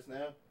Access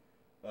now.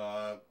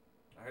 I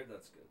heard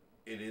that's good.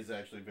 It is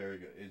actually very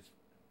good.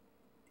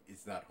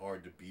 It's not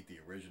hard to beat the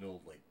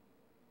original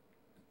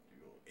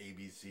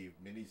ABC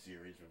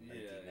miniseries from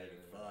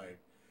 1995,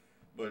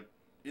 but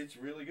it's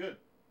really good.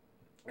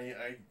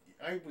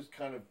 I was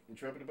kind of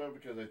intrepid about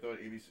it because I thought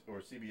ABC or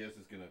CBS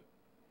is gonna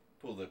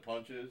pull their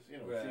punches,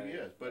 Right.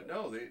 CBS. But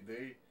no,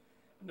 they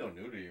no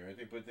nudity or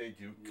anything, but they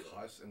do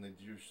cuss and they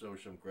do show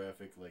some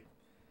graphic like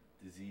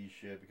disease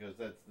shit because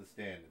that's The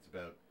Stand. It's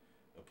about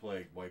a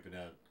plague wiping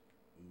out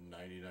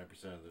 99%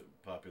 of the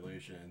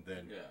population, and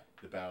then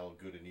the battle of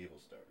good and evil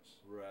starts.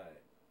 Right.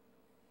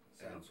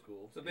 Sounds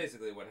cool. So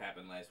basically, what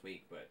happened last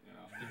week, but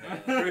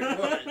Pretty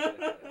much.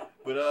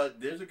 But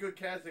there's a good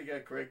cast. You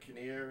got Craig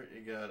Kinnear,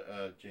 you got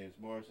James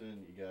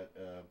Morrison, you got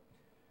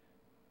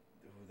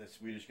that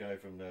Swedish guy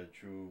from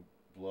True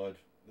Blood,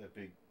 that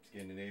big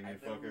Scandinavian I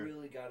never fucker.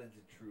 really got into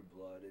True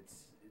Blood. It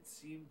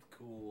seemed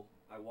cool.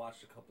 I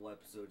watched a couple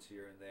episodes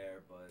here and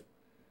there, but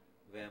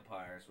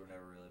vampires were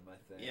never really my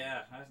thing.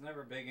 yeah, I was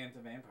never big into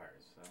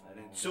vampires. So I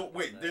didn't- So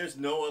wait, there's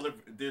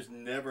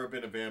never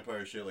been a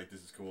vampire shit like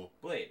this is cool.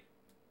 Blade.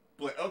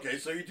 Okay,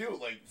 so you do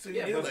like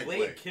Yeah, you but like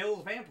Blade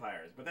kills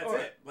vampires, but that's All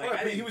right, it. Like all right,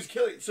 I but he didn't- was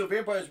killing, so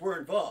vampires were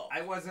involved.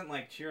 I wasn't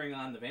like cheering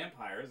on the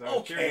vampires. I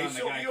was cheering Okay, on the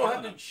so guy you don't have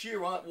killing to them.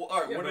 cheer on. Well, all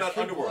right, Yeah, what but about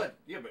True Underworld? Blood-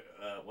 Yeah,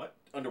 but what?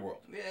 Underworld.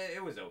 Yeah,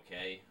 it was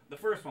okay. The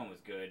first one was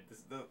good.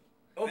 And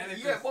Okay,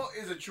 it's yeah, just- well,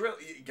 it's a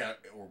trilogy. You got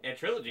A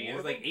trilogy. Four It's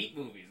of like them? 8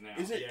 movies now.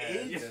 Is it Yeah,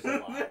 8? there's a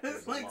lot.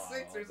 It's like a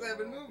 6 or lot 7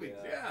 going on, movies.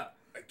 yeah. Yeah.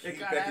 Kate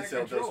got out of Beckinsale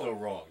does control. no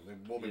wrong.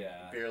 The woman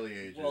Yeah. barely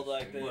ages. Well,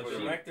 like the Well, she-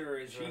 director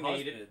is she her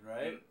made husband,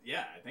 right? And-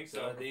 yeah, I think so.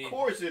 So they- Of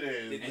course it They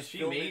is. And just she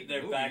filmed made it in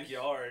their movies.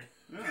 backyard.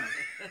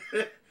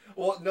 Yeah.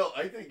 Well, no,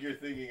 I think you're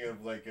thinking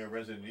of like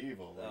Resident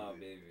Evil. Like, Oh,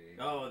 maybe.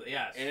 Oh,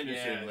 yes.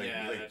 Anderson,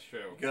 yeah, like- that's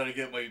true. gotta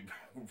get my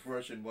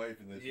Russian wife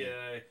in this.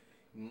 Yeah.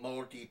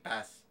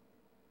 Multi-pass.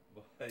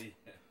 But,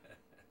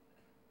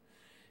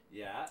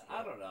 yeah,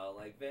 I don't know.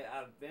 Like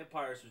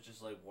vampires was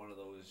just like one of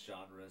those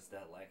genres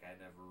that like I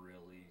never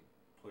really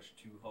pushed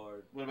too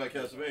hard. What about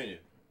Castlevania?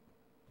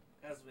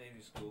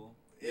 Castlevania's cool.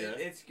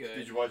 It's good.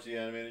 Did you watch the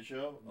animated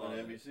show on Love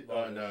it. NBC?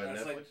 Love On it.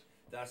 That's Netflix? like-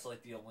 That's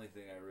like the only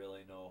thing I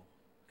really know.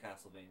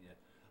 Castlevania.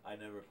 I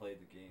never played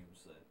the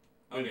games.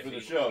 Okay, for so the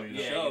you- show, you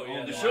know. Yeah, show, you yeah,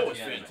 only the watch show is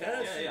anime.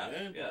 fantastic, Yeah,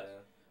 man. yeah. And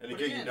But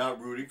again, again- you're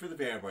not rooting for the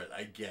vampires.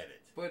 I get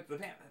it. But the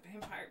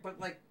vampire, but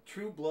like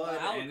True Blood,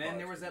 Well, and then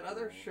there was that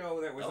other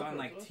show that was on Alucard's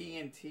like awesome.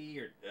 TNT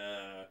or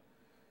and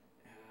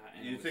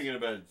it You're was- thinking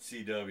about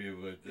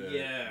CW with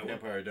Yeah,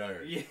 Vampire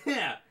Diaries.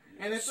 yeah,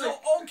 and it's So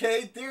like,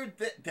 okay,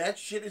 that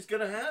shit is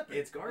gonna happen.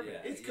 it's garbage.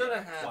 Yeah, It's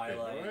gonna happen,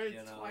 Twilight, alright?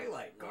 you know,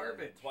 Twilight,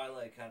 garbage.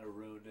 Twilight kind of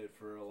ruined it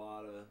for a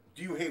lot of.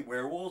 Do you hate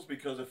werewolves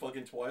because of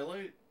fucking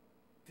Twilight?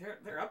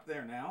 They're up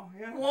there now.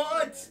 Yeah.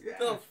 What Yeah.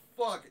 the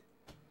fuck?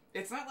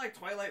 It's not like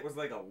Twilight was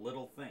like a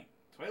little thing.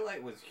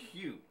 Twilight was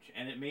huge,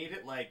 and it made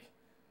it like.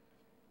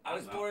 I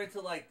was don't know. more into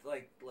like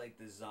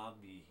the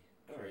zombie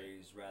Alright.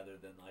 craze rather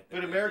than like. The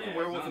But American Yeah,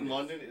 Werewolf in zombies.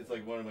 London is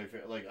like one of my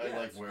favorite. Like I Yeah,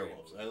 like it's a great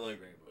werewolves. movie. I like.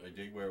 It's a great I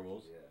movie. dig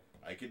werewolves.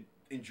 Yeah. I could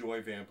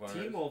enjoy vampires.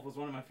 Teen Wolf was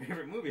one of my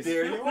favorite movies.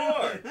 There you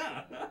are.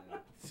 Yeah.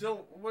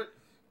 So what?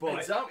 But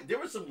and zombie. There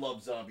was some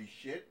love zombie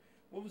shit.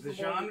 What was the one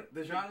genre, with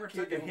the genre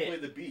kid took a who hit.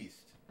 played the Beast?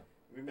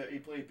 Remember he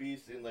played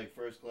Beast in like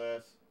First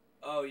Class.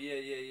 Oh yeah.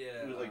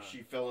 It was like she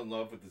fell in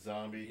love with the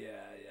zombie. Yeah.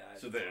 I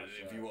So didn't that watch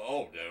if that.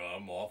 you then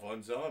I'm off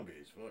on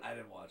zombies. Fuck. I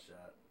didn't watch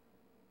that.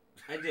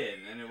 I did,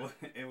 and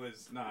it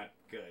was not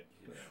good.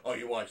 Oh,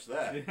 you watched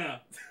that? Yeah.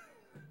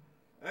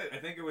 I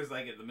think it was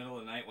like at the middle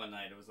of the night one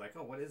night. It was like,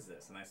 oh, what is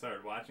this? And I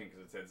started watching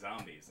because it said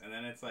zombies. And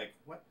then it's like,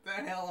 what the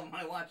hell am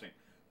I watching?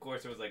 Of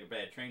course, it was like a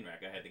bad train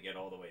wreck. I had to get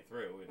all the way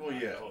through and Well,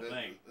 watch yeah, the whole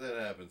thing. that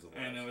happens a lot.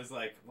 And it was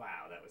like,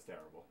 wow, that was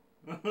terrible.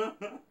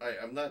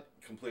 I'm not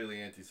completely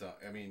anti-zombie.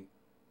 I mean,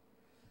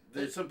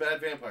 there's some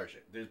bad vampire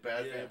shit. There's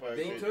bad Yeah, vampire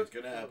they shit. took- It's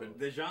gonna happen.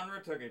 The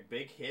genre took a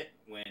big hit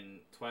when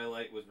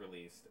Twilight was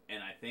released,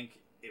 and I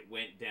think it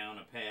went down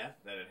a path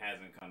that it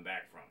hasn't come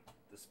back from.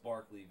 The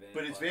sparkly vampire.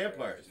 But it's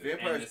vampires. And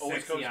Vampires the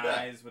always sexy comes back.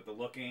 eyes with the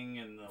looking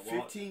and the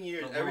 15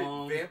 years. the Every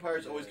long-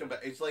 vampires always Yeah. come back.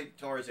 It's like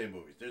Tarzan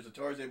movies. There's a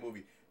Tarzan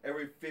movie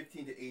every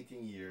 15 to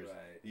 18 years.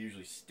 Right. They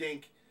usually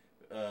stink.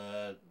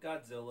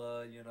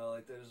 Godzilla,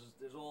 like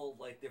there's all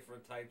like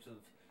different types of.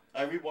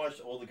 I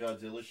rewatched all the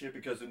Godzilla shit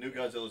because the new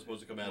Godzilla is supposed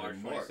to come out March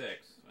in March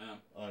 26th. Yeah.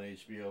 on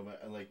HBO.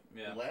 And like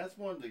Yeah. the last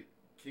one, the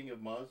King of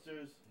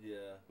Monsters, Yeah.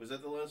 was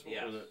that the last one?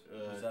 Yes. Or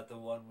the, Was that the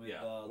one with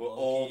yeah. well, Loki?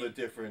 all the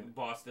different.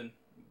 Boston.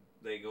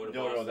 They go to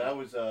No, Boston. that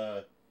was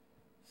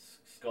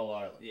Skull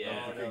Island. Yeah.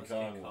 That was the Oh, King that was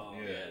Kong King one. Kong.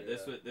 Yeah.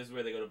 Yeah, this is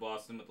where they go to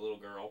Boston with the little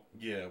girl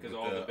Yeah, because with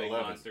all the big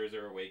 11. monsters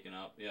are waking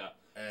up. Yeah.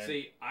 And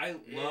See, I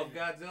love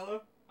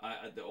Godzilla.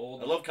 The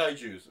old. I love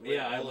kaijus.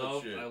 Yeah, I all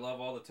that shit. love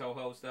all the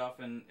Toho stuff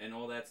and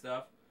all that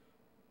stuff.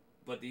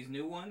 But these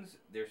new ones,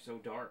 they're so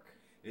dark.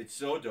 It's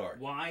so dark.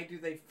 Why do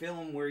they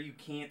film where you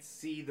can't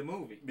see the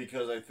movie?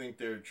 Because I think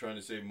they're trying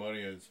to save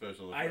money on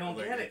special effects. I don't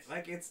get it. it's-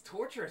 Like, it's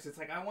torturous. It's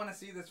like, I want to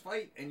see this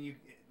fight, and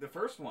the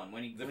first one,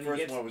 when he The when first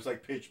he gets, one was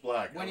like pitch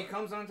black. when he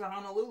comes onto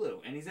Honolulu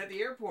and he's at the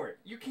airport,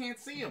 you can't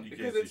see him You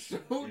because can't it's see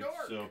so shit. dark.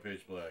 It's so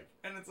pitch black.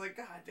 And it's like,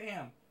 god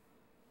damn,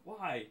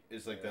 why?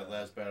 It's like Yeah. that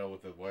last battle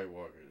with the White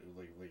Walker.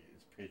 Like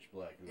it's pitch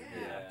black. Like,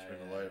 Yeah. they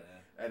turn the light up.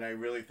 And I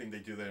really think they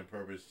do that on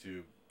purpose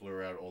to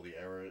blur out all the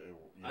error.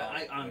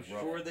 I'm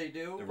sure they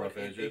do. the but rough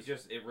edges.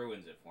 it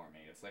ruins it for me.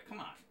 It's like, come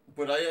on.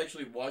 But I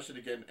actually watched it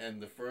again,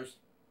 and the first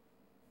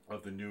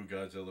of the new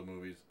Godzilla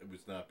movies, it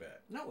was not bad.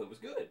 No, it was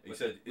good.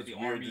 Except with it's the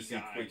weird army to see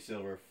guy.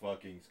 Quicksilver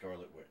fucking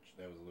Scarlet Witch.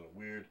 That was a little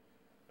weird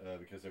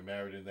because they're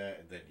married in that,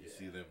 and then you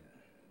see them,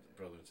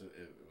 brother and sister.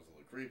 It was a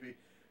little creepy,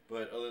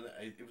 but other than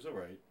that, it was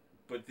alright.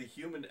 But the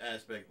human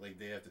aspect, like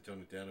they have to tone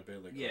it down a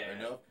bit, like Yeah.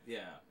 enough,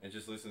 Yeah. and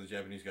just listen to the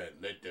Japanese guy.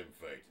 Let them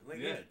fight. Like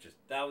Yeah. just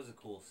That was a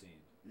cool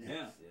scene. Yeah.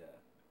 Yeah,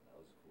 that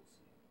was a cool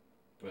scene.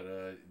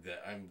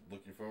 But I'm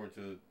looking forward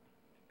to.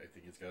 I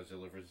think it's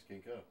Godzilla versus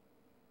King Kong.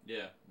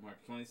 Yeah. March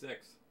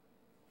 26th.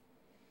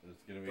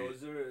 It's gonna be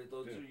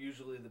Those are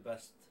usually the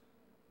best.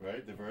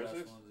 right. The best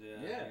versus. ones,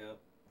 yeah. Yeah. Yep.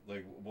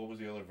 Like what was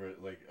the other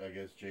like I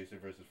guess Jason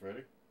versus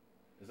Freddy?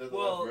 Is that the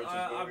Well,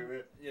 last versus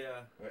movie?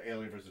 yeah, Or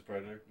Alien versus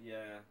Predator?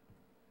 yeah.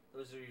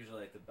 Those are usually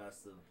like the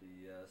best of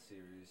the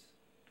series.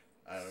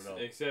 I don't know.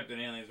 Except in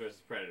Aliens vs.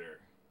 Predator.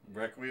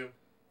 Requiem.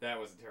 That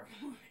was a terrible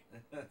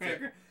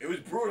movie. It was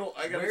brutal.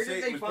 I gotta Where say, did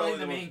it they was probably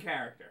find the the main most.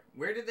 character?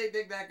 Where did they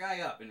dig that guy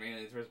up in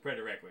Aliens vs.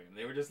 Predator Requiem?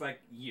 They were just like,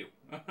 you.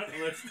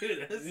 Let's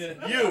do this.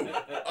 You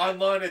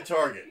online at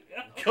Target.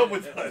 Come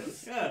with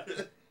us. Yeah.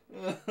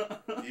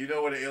 Do you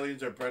know what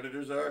aliens or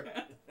predators are?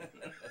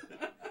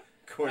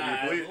 According to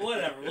police.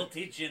 Whatever, we'll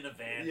teach you in the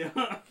van. Yeah.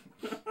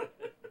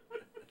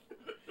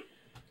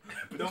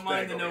 Put Don't this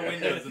mind bag the no over here.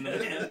 windows in the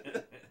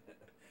van.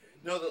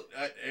 No, the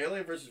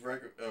Alien versus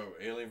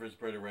Alien versus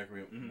Predator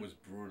Requiem Mhm. was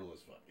brutal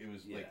as fuck. It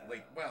was Yeah.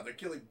 like wow, they're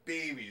killing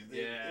babies.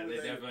 Yeah, it they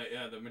was like-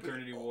 definitely, the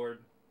maternity ward.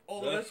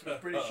 all the rest was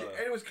pretty shit, and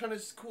it was kind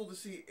of cool to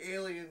see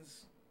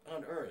aliens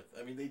on Earth.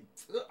 I mean, they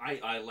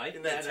I like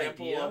in that, that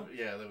temple.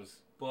 idea, Yeah, that was.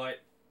 but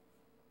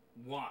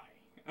why?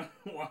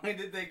 Why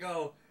did they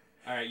go,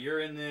 alright, you're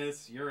in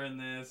this,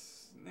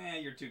 nah,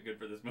 you're too good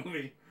for this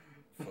movie.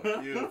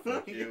 Fuck you,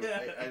 fuck you.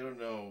 Yeah. I don't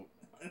know.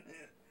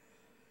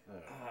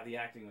 The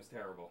acting was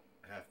terrible.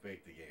 Half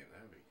baked the game.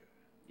 That would be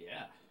good.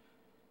 Yeah.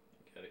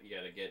 You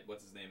gotta get,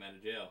 what's his name, out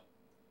of jail.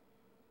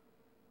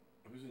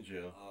 Who's in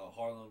jail?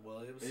 Harlan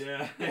Williams.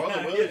 Yeah.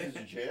 Marlon Williams is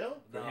in jail?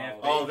 No. Half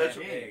Oh, baked. that's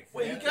Yeah. right. Yeah.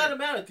 Wait, you got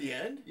him out at the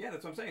end? Yeah,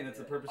 that's what I'm saying. That's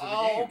the purpose of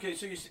the game. Oh, okay.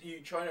 So you're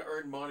trying to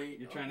earn money.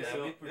 You're trying to That'd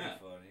sell- be pretty yeah.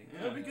 funny. Yeah.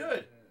 That'd be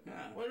good.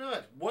 Yeah. Why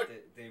not? What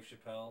Dave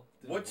Chappelle.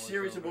 did a what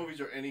series of voiceover.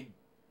 movies or any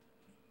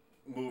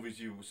movies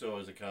you saw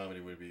as a comedy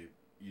would be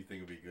you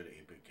think would be a good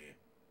 8-bit game?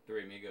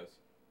 Three Amigos.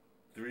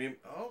 Three.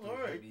 Oh, Three all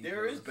right. Amigos.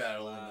 There is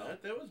battle Wow. in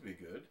that. That would be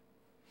good.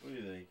 What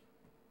do you think?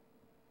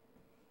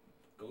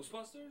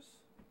 Ghostbusters?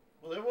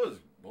 Well, there was.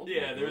 multiple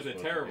Yeah, there's a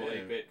Ghostbusters, terrible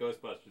yeah. 8-bit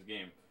Ghostbusters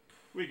game.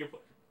 We could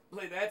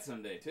play that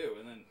someday too,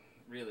 and then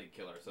really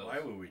kill ourselves. Why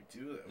would we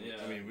do that?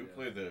 Yeah. I mean, we Yeah.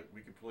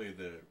 could play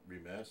the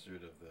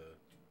remastered of the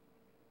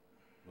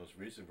most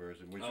recent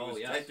version, which Oh, was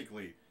yes.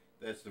 technically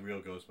that's the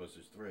real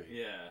Ghostbusters 3.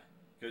 Yeah,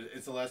 Because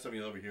it's the last time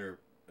you'll ever hear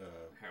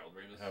Harold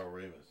Ramis. Harold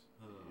Ramis.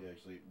 He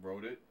actually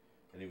wrote it,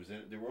 and he was in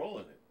it. They were all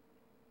in it,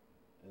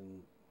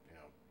 and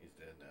he's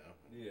dead now.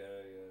 Yeah.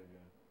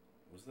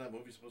 Wasn't that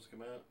movie supposed to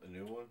come out? A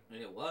new one?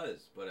 It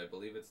was, but I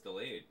believe it's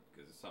delayed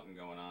because there's something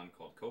going on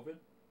called COVID.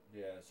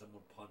 Yeah,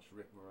 someone punched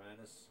Rick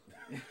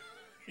Moranis.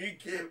 He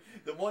came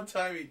the one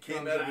time he came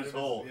Comes out of his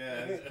hole.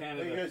 Yeah, it's What are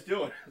you Canada. guys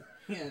doing?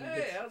 Yeah, and Hey,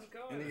 it's- how's it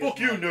going? and he Fuck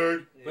you,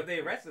 nerd! But they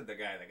arrested the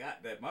guy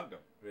that mugged him.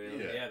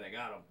 Really? Yeah. Yeah, they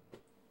got him.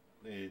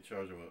 They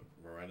charged him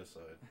with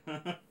Moranicide. So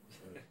bad.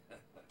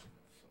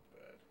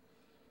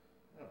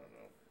 I don't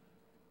know.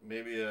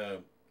 Maybe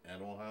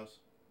Animal House.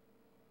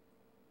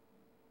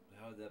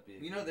 How would that be?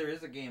 You know, there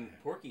is a game.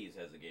 Porky's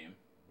has a game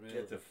Really?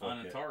 Get the fuck on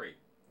out. Atari.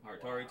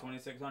 Atari Wow.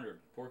 2600.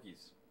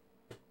 Porky's.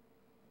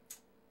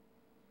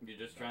 You're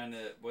just trying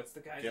to. What's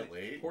the guy's Get name?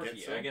 laid? Porky.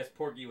 Get some? I guess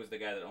Porky was the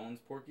guy that owns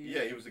Porky's.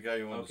 Yeah, he was the guy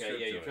who owned the Okay, strip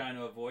yeah, you're joint. trying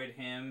to avoid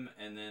him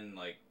and then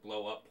like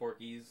blow up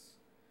Porky's,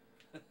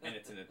 and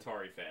it's in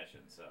Atari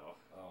fashion. So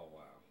Oh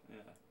wow. yeah.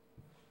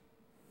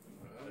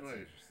 That That's might-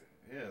 interesting.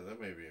 yeah,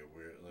 that may be a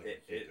weird. Like,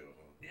 It- we can't it- do it,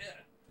 huh?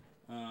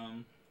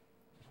 Yeah.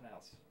 What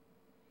else?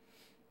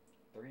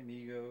 Three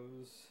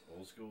Amigos.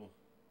 Old school.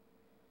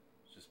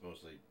 It's just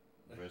mostly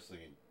wrestling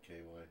and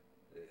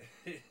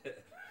KY.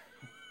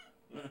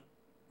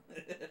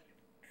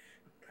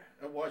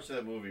 I watched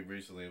that movie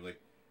recently. I'm like,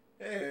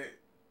 hey,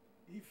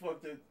 he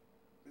fucked it.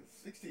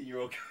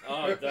 16-year-old.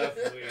 Oh,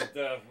 definitely.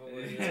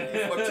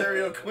 Yeah.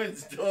 Ontario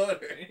Quinn's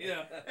daughter.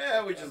 Yeah.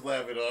 Yeah, we just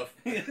laugh it off.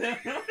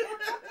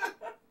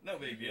 No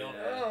big deal.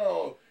 Yeah.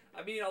 Oh.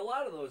 I mean, a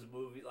lot of those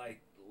movies,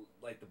 like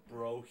the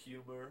bro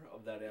humor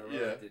of that era,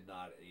 Yeah. did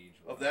not age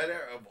well. Of that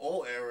era, of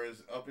all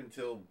eras, up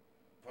until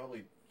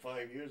probably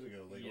 5 years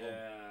ago. Like,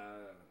 Yeah.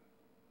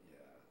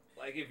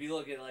 Like if you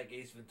look at like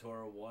Ace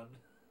Ventura 1.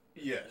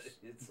 Yes.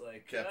 It's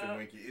like Captain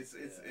Winky. It's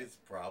yeah. it's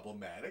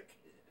problematic.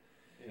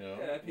 You know.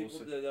 Yeah, we'll people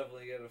see.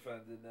 definitely get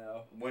offended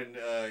now. When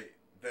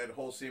that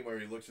whole scene where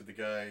he looks at the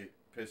guy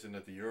pissing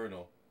at the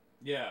urinal.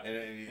 Yeah.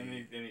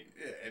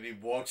 And he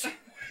walks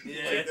Yeah.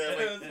 like that.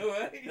 Like, Goes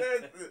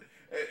away.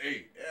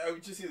 hey, I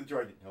would just see the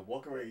Jordan. Now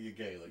walk away, you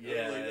gay. Like,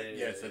 Yeah, like that. yeah,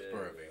 Yes, that's yeah,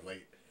 perfect.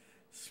 Like,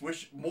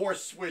 more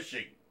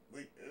swishing.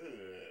 Like,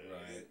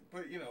 Right.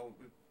 But you know,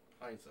 with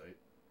hindsight,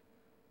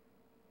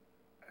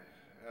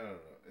 I don't know.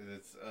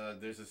 It's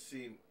there's a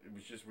scene. It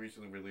was just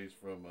recently released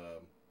from the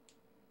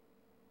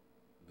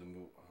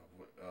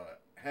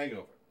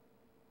Hangover,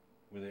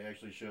 where they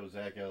actually show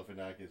Zach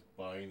Galifianakis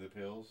buying the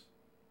pills.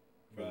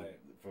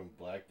 From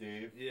Black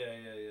Dave. Yeah.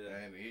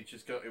 And he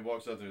just he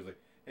walks up there. He's like,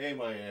 "Hey,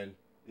 my end."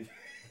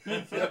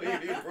 So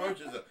he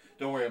approaches him.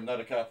 Don't worry, I'm not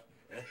a cop.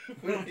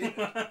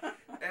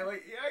 And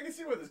like, yeah, I can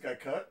see where this got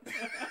cut.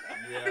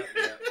 Yeah.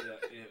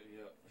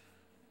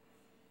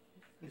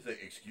 He's like,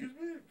 "Excuse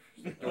me."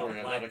 He's like, "Don't worry,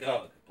 I'm not a Black cop."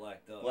 Dog.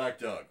 Black Dog. Black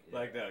Dog.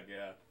 Black Dog,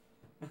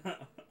 yeah.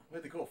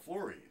 What they call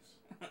Flores.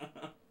 End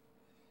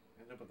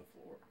up on the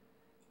floor.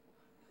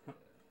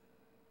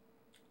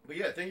 But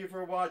yeah, thank you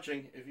for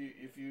watching.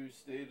 If you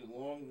stayed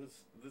along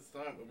this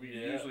time, we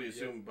usually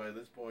assume by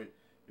this point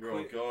you're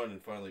all gone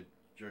and finally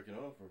jerking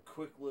off. Or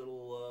Quick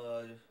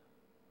little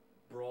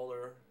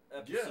brawler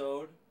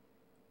episode.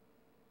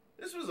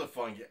 This was a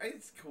fun game.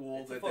 It's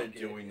cool that they're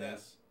doing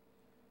this.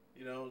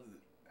 You know,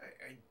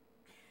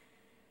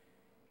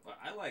 Well,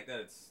 I like that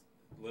it's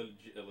a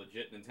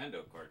legit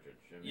Nintendo cartridge.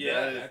 I mean,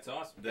 Yeah, that's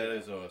awesome. That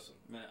is awesome.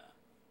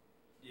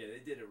 Yeah, they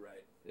did it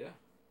right. Yeah.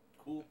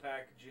 Cool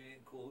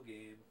packaging, cool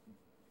game.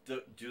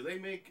 Do they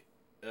make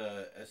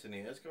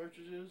SNES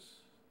cartridges?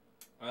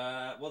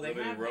 Well, they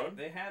Limited have run?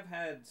 they have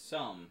had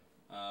some,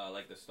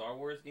 like the Star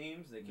Wars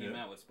games. They came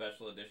Yeah. out with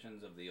special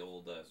editions of the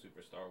old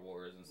Super Star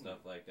Wars and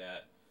stuff like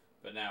that.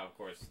 But now, of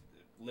course,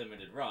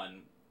 limited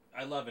run.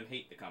 I love and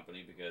hate the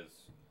company because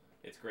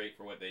it's great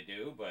for what they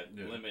do, but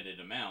limited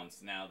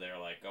amounts. Now they're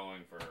like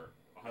going for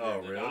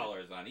hundreds of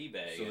dollars on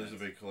eBay. So there's a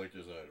big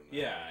collector's item now.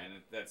 Yeah,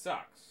 and that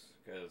sucks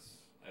because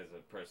as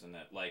a person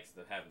that likes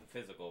to have the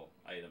physical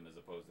item as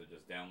opposed to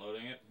just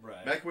downloading it.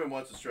 Right. McQuinn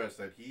wants to stress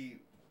that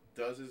he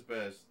does his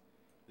best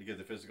to get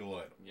the physical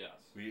item. Yes.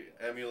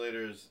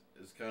 Emulators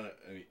is kind of,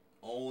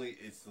 only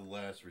it's the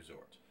last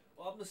resort.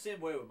 Well, I'm the same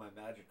way with my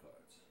Magic cards.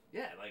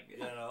 Yeah, like You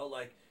know,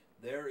 like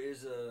there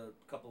is a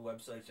couple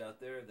websites out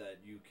there that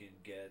you can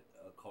get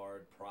a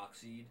card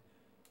proxied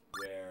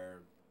where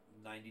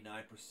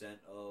 99%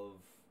 of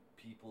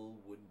people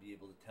wouldn't be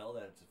able to tell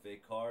that it's a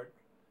fake card.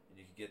 And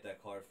you can get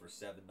that card for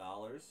 $7,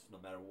 no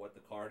matter what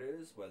the card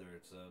is, whether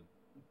it's a...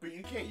 But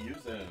you can't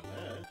use that in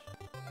a match.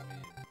 I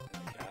mean,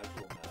 in a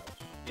casual match.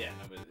 yeah,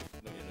 nobody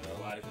know,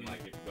 realizes like, like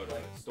if you go to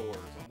a store or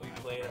something.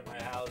 We played at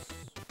my house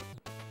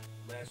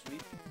last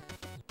week.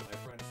 My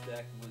friend's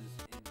deck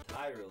was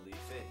entirely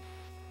fake.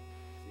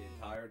 The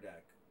entire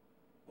deck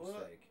was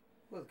What? fake.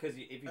 Well, because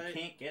if you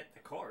can't get the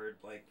card,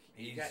 like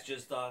He's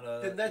just on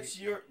a... Then that's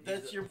you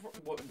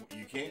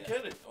can't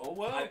get it. Oh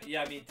well.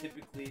 I mean,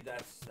 typically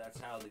that's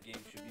how the game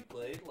should be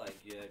played. Like,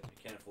 if you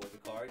can't afford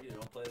the card, you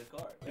don't play the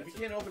card. If That's you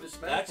can't open a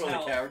smash that's for the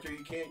how- character,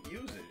 you can't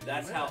use it. in a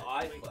That's how match.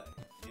 I play.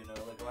 You know,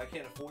 like if I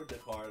can't afford the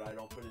card, I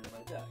don't put it in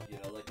my deck. You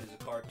know, like there's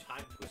a card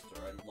Time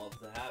Twister. I'd love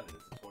to have it.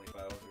 It's a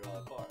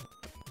 $2,500 card.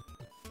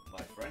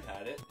 My friend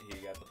had it. He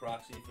got the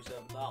proxy for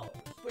 $7.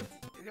 But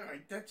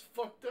that's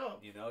fucked up.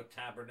 You know,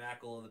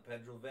 Tabernacle of the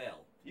Pendrell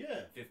Vale,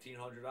 Yeah.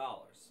 $1,500.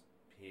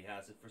 He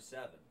has it for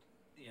 $7.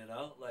 You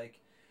know, like,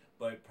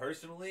 but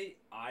personally,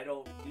 I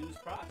don't use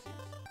proxies.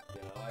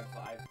 You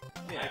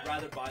know, I'd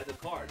rather buy the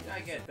card.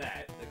 I get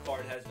that. The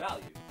card has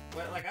value.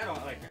 But like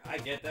I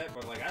get that,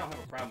 but like I don't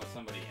have a problem with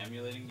somebody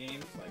emulating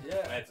games. Like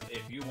Yeah.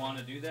 if you want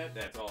to do that,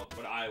 that's all.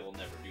 But I will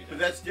never do that. But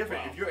that's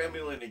different. Well, If you're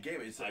emulating a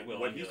game, it's I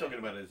will what he's emulate talking it.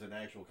 about is an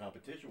actual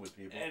competition with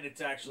people. And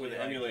it's actually With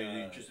like, emulating,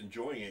 you're just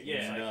enjoying it. yeah.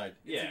 It's not.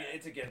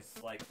 it's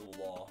against like the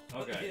law.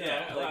 Okay. You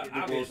Yeah. know, like,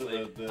 well, the rules of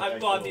obviously. the I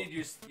actual-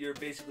 mean, you're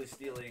basically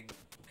stealing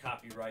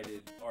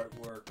copyrighted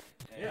artwork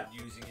and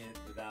using it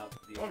without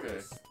the Okay.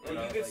 artist. Well,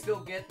 know, you could like-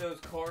 still get those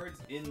cards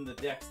in the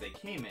decks they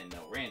came in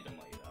though,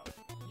 randomly though.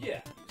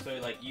 Yeah. So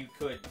like you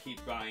could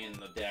keep buying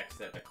the decks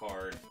that the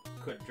card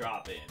could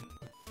drop in,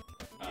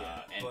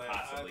 and but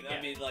possibly I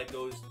get. mean, like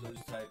those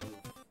type of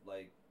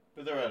like.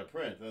 But they're out of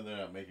print. Then they're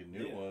not making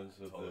new ones.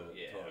 Of Totally,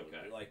 Yeah,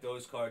 okay. Like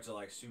those cards are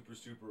like super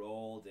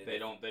old. And they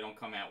don't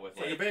come out with It's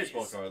like a like.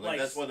 baseball it's card. like-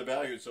 That's why the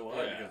value is so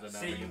high Yeah. because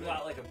they're not Say you making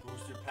got like a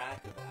booster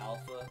pack of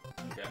Alpha.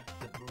 Okay.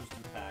 The booster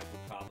pack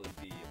would probably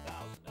be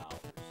 $1,000.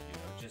 You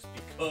know, just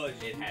because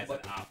It has an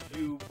option.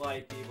 you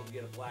might be able to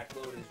get a Black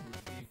Lotus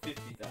would be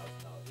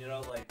 $50,000. You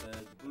know, like the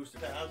booster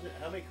pack.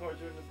 How many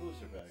cards are in the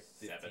booster pack?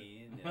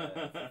 15.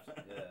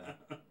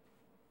 Yeah.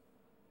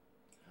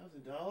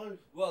 $1,000?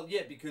 Well,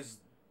 yeah, because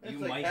That's You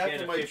like might half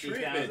get of a my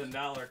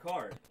 $50,000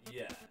 card.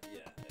 yeah.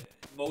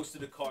 Most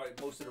of the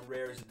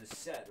rares in the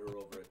set are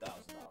over $1,000.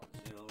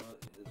 You know,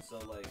 and so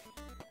like,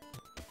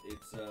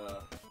 it's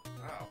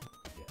Wow.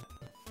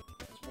 yeah.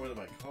 That's more than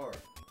my car.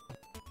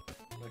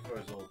 My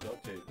car's all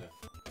duct tape now.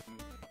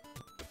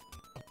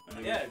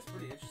 Yeah, it's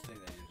pretty interesting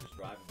that you're just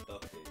driving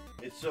duct tape.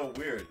 It's so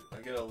weird.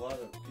 I get a lot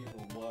of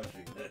people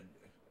watching.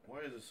 Why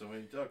is there so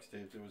many duct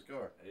tapes in his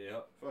car?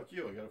 Yep, Fuck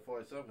you, I gotta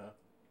fly somehow.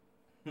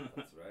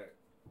 that's right.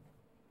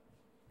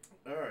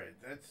 Alright,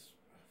 that's...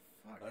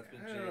 Fuck, That's been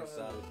I don't know Jay how to-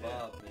 Silent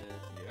Bob, man.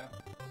 Yeah.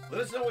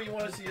 Let us know what you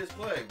want to see us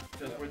play.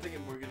 Because we're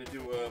thinking we're gonna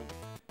do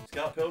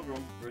Scott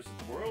Pilgrim versus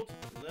the World.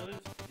 Is that it?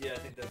 Yeah, I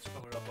think that's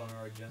coming up on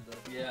our agenda.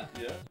 Yeah.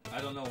 Yeah?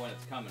 I don't know when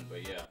it's coming,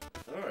 but yeah.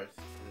 Alright.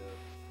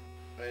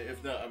 Yeah.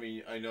 If not, I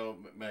mean, I know,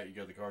 Matt, you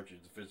got the cartridge,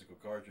 the physical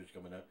cartridge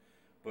coming out.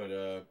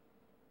 But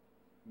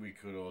we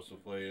could also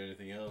play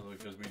anything else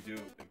because we do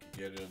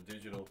get it on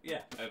digital. Yeah,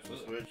 On the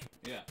absolutely. Switch.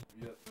 Yeah.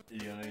 Yep. You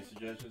got any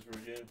suggestions for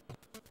a game?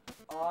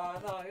 No, I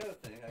gotta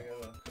think. I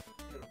gotta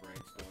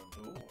brainstorm.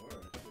 Ooh,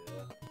 alright.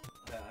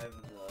 Yeah. I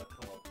haven't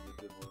come up with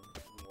a good one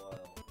in a while.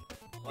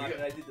 You Well, I mean,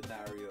 got- I did the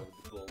Mario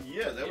with the gold.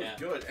 Yeah, that was Yeah.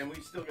 good. And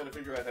we still got to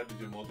figure out how to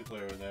do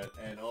multiplayer in that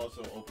and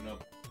also open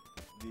up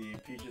the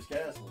Peach's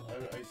Castle.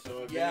 I saw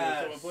a video of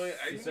someone playing.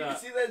 I It's, didn't even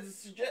see that.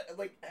 Suggest,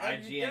 like, how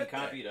did you IGN get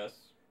that? copied us.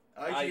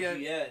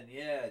 IGN.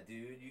 yeah,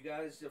 dude. You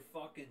guys are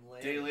fucking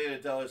lame. Day later,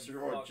 dollar You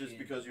store just fucking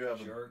because you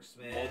have jerks,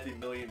 a man.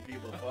 multi-million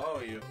people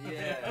follow you.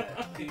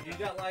 Yeah, dude, you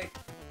got like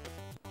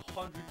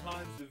 100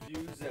 times the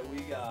views that we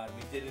got.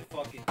 We did it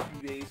fucking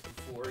 2 days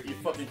before. You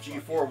fucking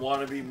G4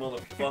 wannabe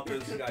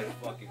motherfuckers. This guy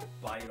fucking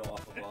bite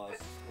off of us.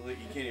 You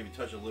can't even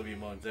touch Olivia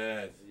Munn's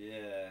ass.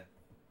 Yeah,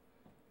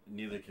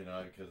 Neither can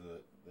I because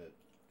of that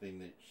thing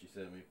that she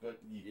sent me. But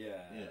yeah.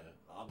 yeah.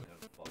 I'm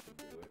gonna fucking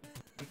do it.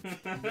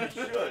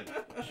 You should.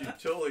 You should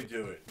totally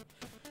do it.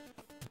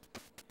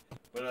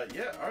 But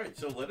yeah, alright,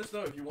 so let us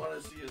know if you want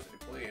to see us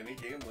play any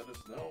game, let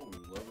us know. We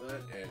would love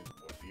that, and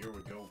what beer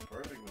would go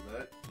perfect with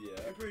that.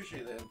 Yeah. I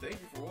appreciate that, and thank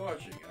you for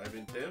watching. I've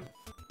been Tim.